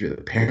addressed it through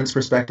the parents'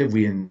 perspective.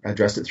 We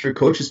addressed it through a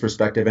coach's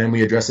perspective, and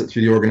we addressed it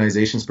through the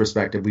organization's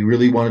perspective. We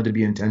really wanted to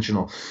be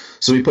intentional.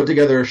 So we put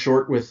together a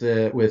short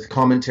with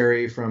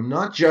commentary from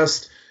not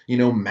just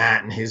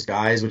Matt and his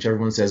guys, which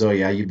everyone says, oh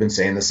yeah, you've been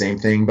saying the same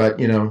thing, but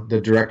the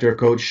director of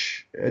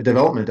coach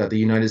development at the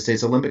United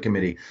States Olympic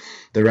Committee,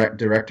 the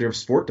director of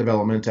sport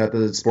development at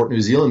the Sport New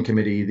Zealand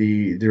Committee,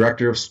 the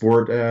director of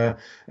sport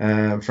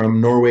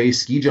from Norway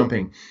ski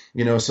jumping.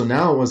 So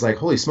now it was like,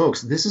 holy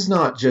smokes, this is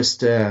not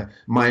just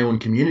my own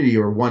community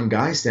or one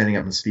guy standing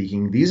up and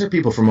speaking. These are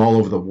people from all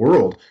over the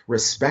world,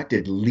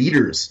 respected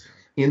leaders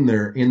in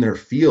their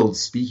fields,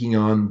 speaking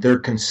on their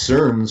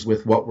concerns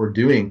with what we're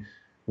doing.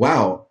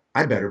 Wow,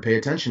 I better pay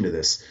attention to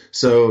this.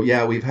 So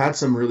yeah, we've had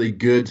some really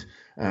good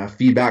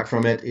feedback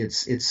from it.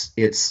 It's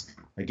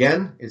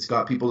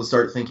got people to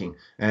start thinking.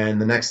 And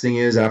the next thing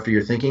is, after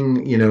you're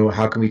thinking,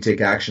 how can we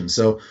take action?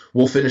 So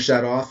we'll finish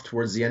that off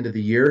towards the end of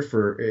the year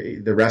for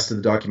the rest of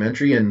the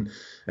documentary, and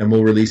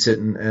we'll release it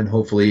and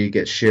hopefully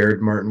get shared,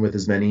 Martin, with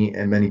as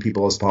many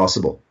people as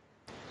possible.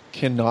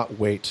 Cannot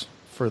wait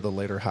for the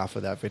later half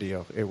of that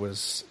video. It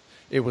was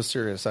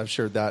serious. I've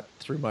shared that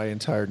through my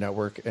entire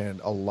network, and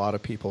a lot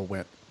of people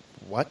went,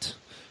 what?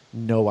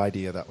 No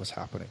idea that was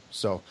happening.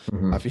 So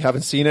if you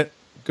haven't seen it,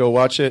 go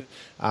watch it.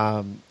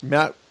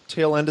 Matt,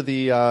 tail end of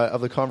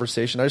the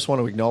conversation, I just want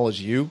to acknowledge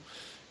you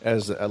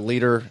as a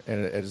leader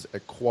and as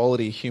a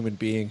quality human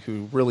being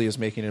who really is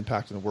making an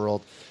impact in the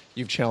world.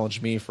 You've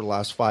challenged me for the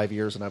last 5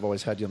 years, and I've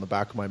always had you in the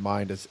back of my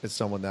mind as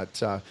someone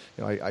that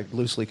I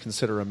loosely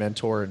consider a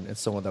mentor and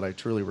someone that I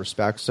truly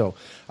respect. So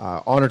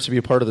honored to be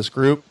a part of this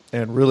group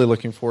and really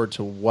looking forward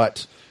to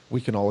what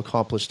we can all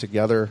accomplish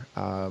together.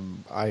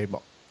 I'm,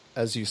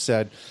 as you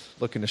said,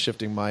 looking to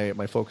shifting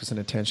my focus and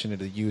attention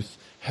into youth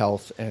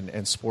health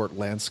and sport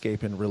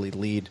landscape, and really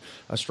lead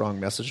a strong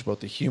message about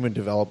the human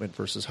development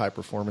versus high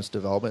performance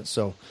development.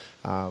 So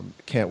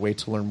can't wait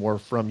to learn more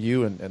from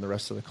you and the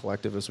rest of the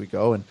collective as we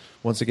go. And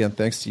once again,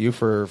 thanks to you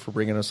for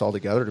bringing us all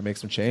together to make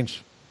some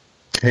change.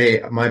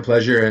 Hey, my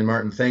pleasure. And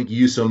Martin, thank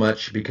you so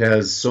much,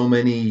 because so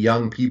many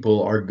young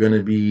people are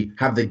going to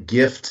have the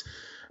gift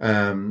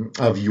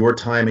of your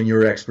time and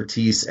your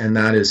expertise, and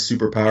that is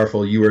super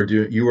powerful. You're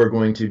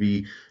going to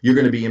be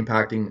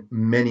impacting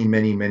many,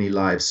 many, many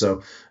lives.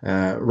 So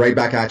right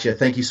back at you.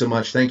 Thank you so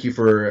much. Thank you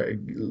for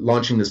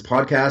launching this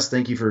podcast.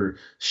 Thank you for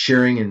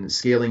sharing and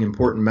scaling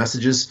important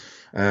messages,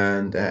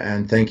 and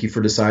thank you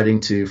for deciding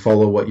to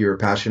follow what you're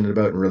passionate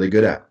about and really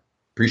good at.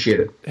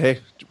 Appreciate it. Hey,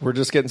 we're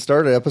just getting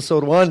started.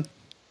 Episode 1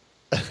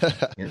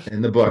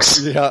 in the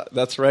books. Yeah,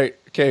 that's right.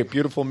 Okay,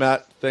 beautiful,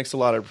 Matt. Thanks a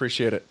lot. I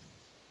appreciate it.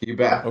 You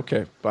bet.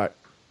 Okay, bye.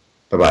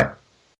 Bye-bye.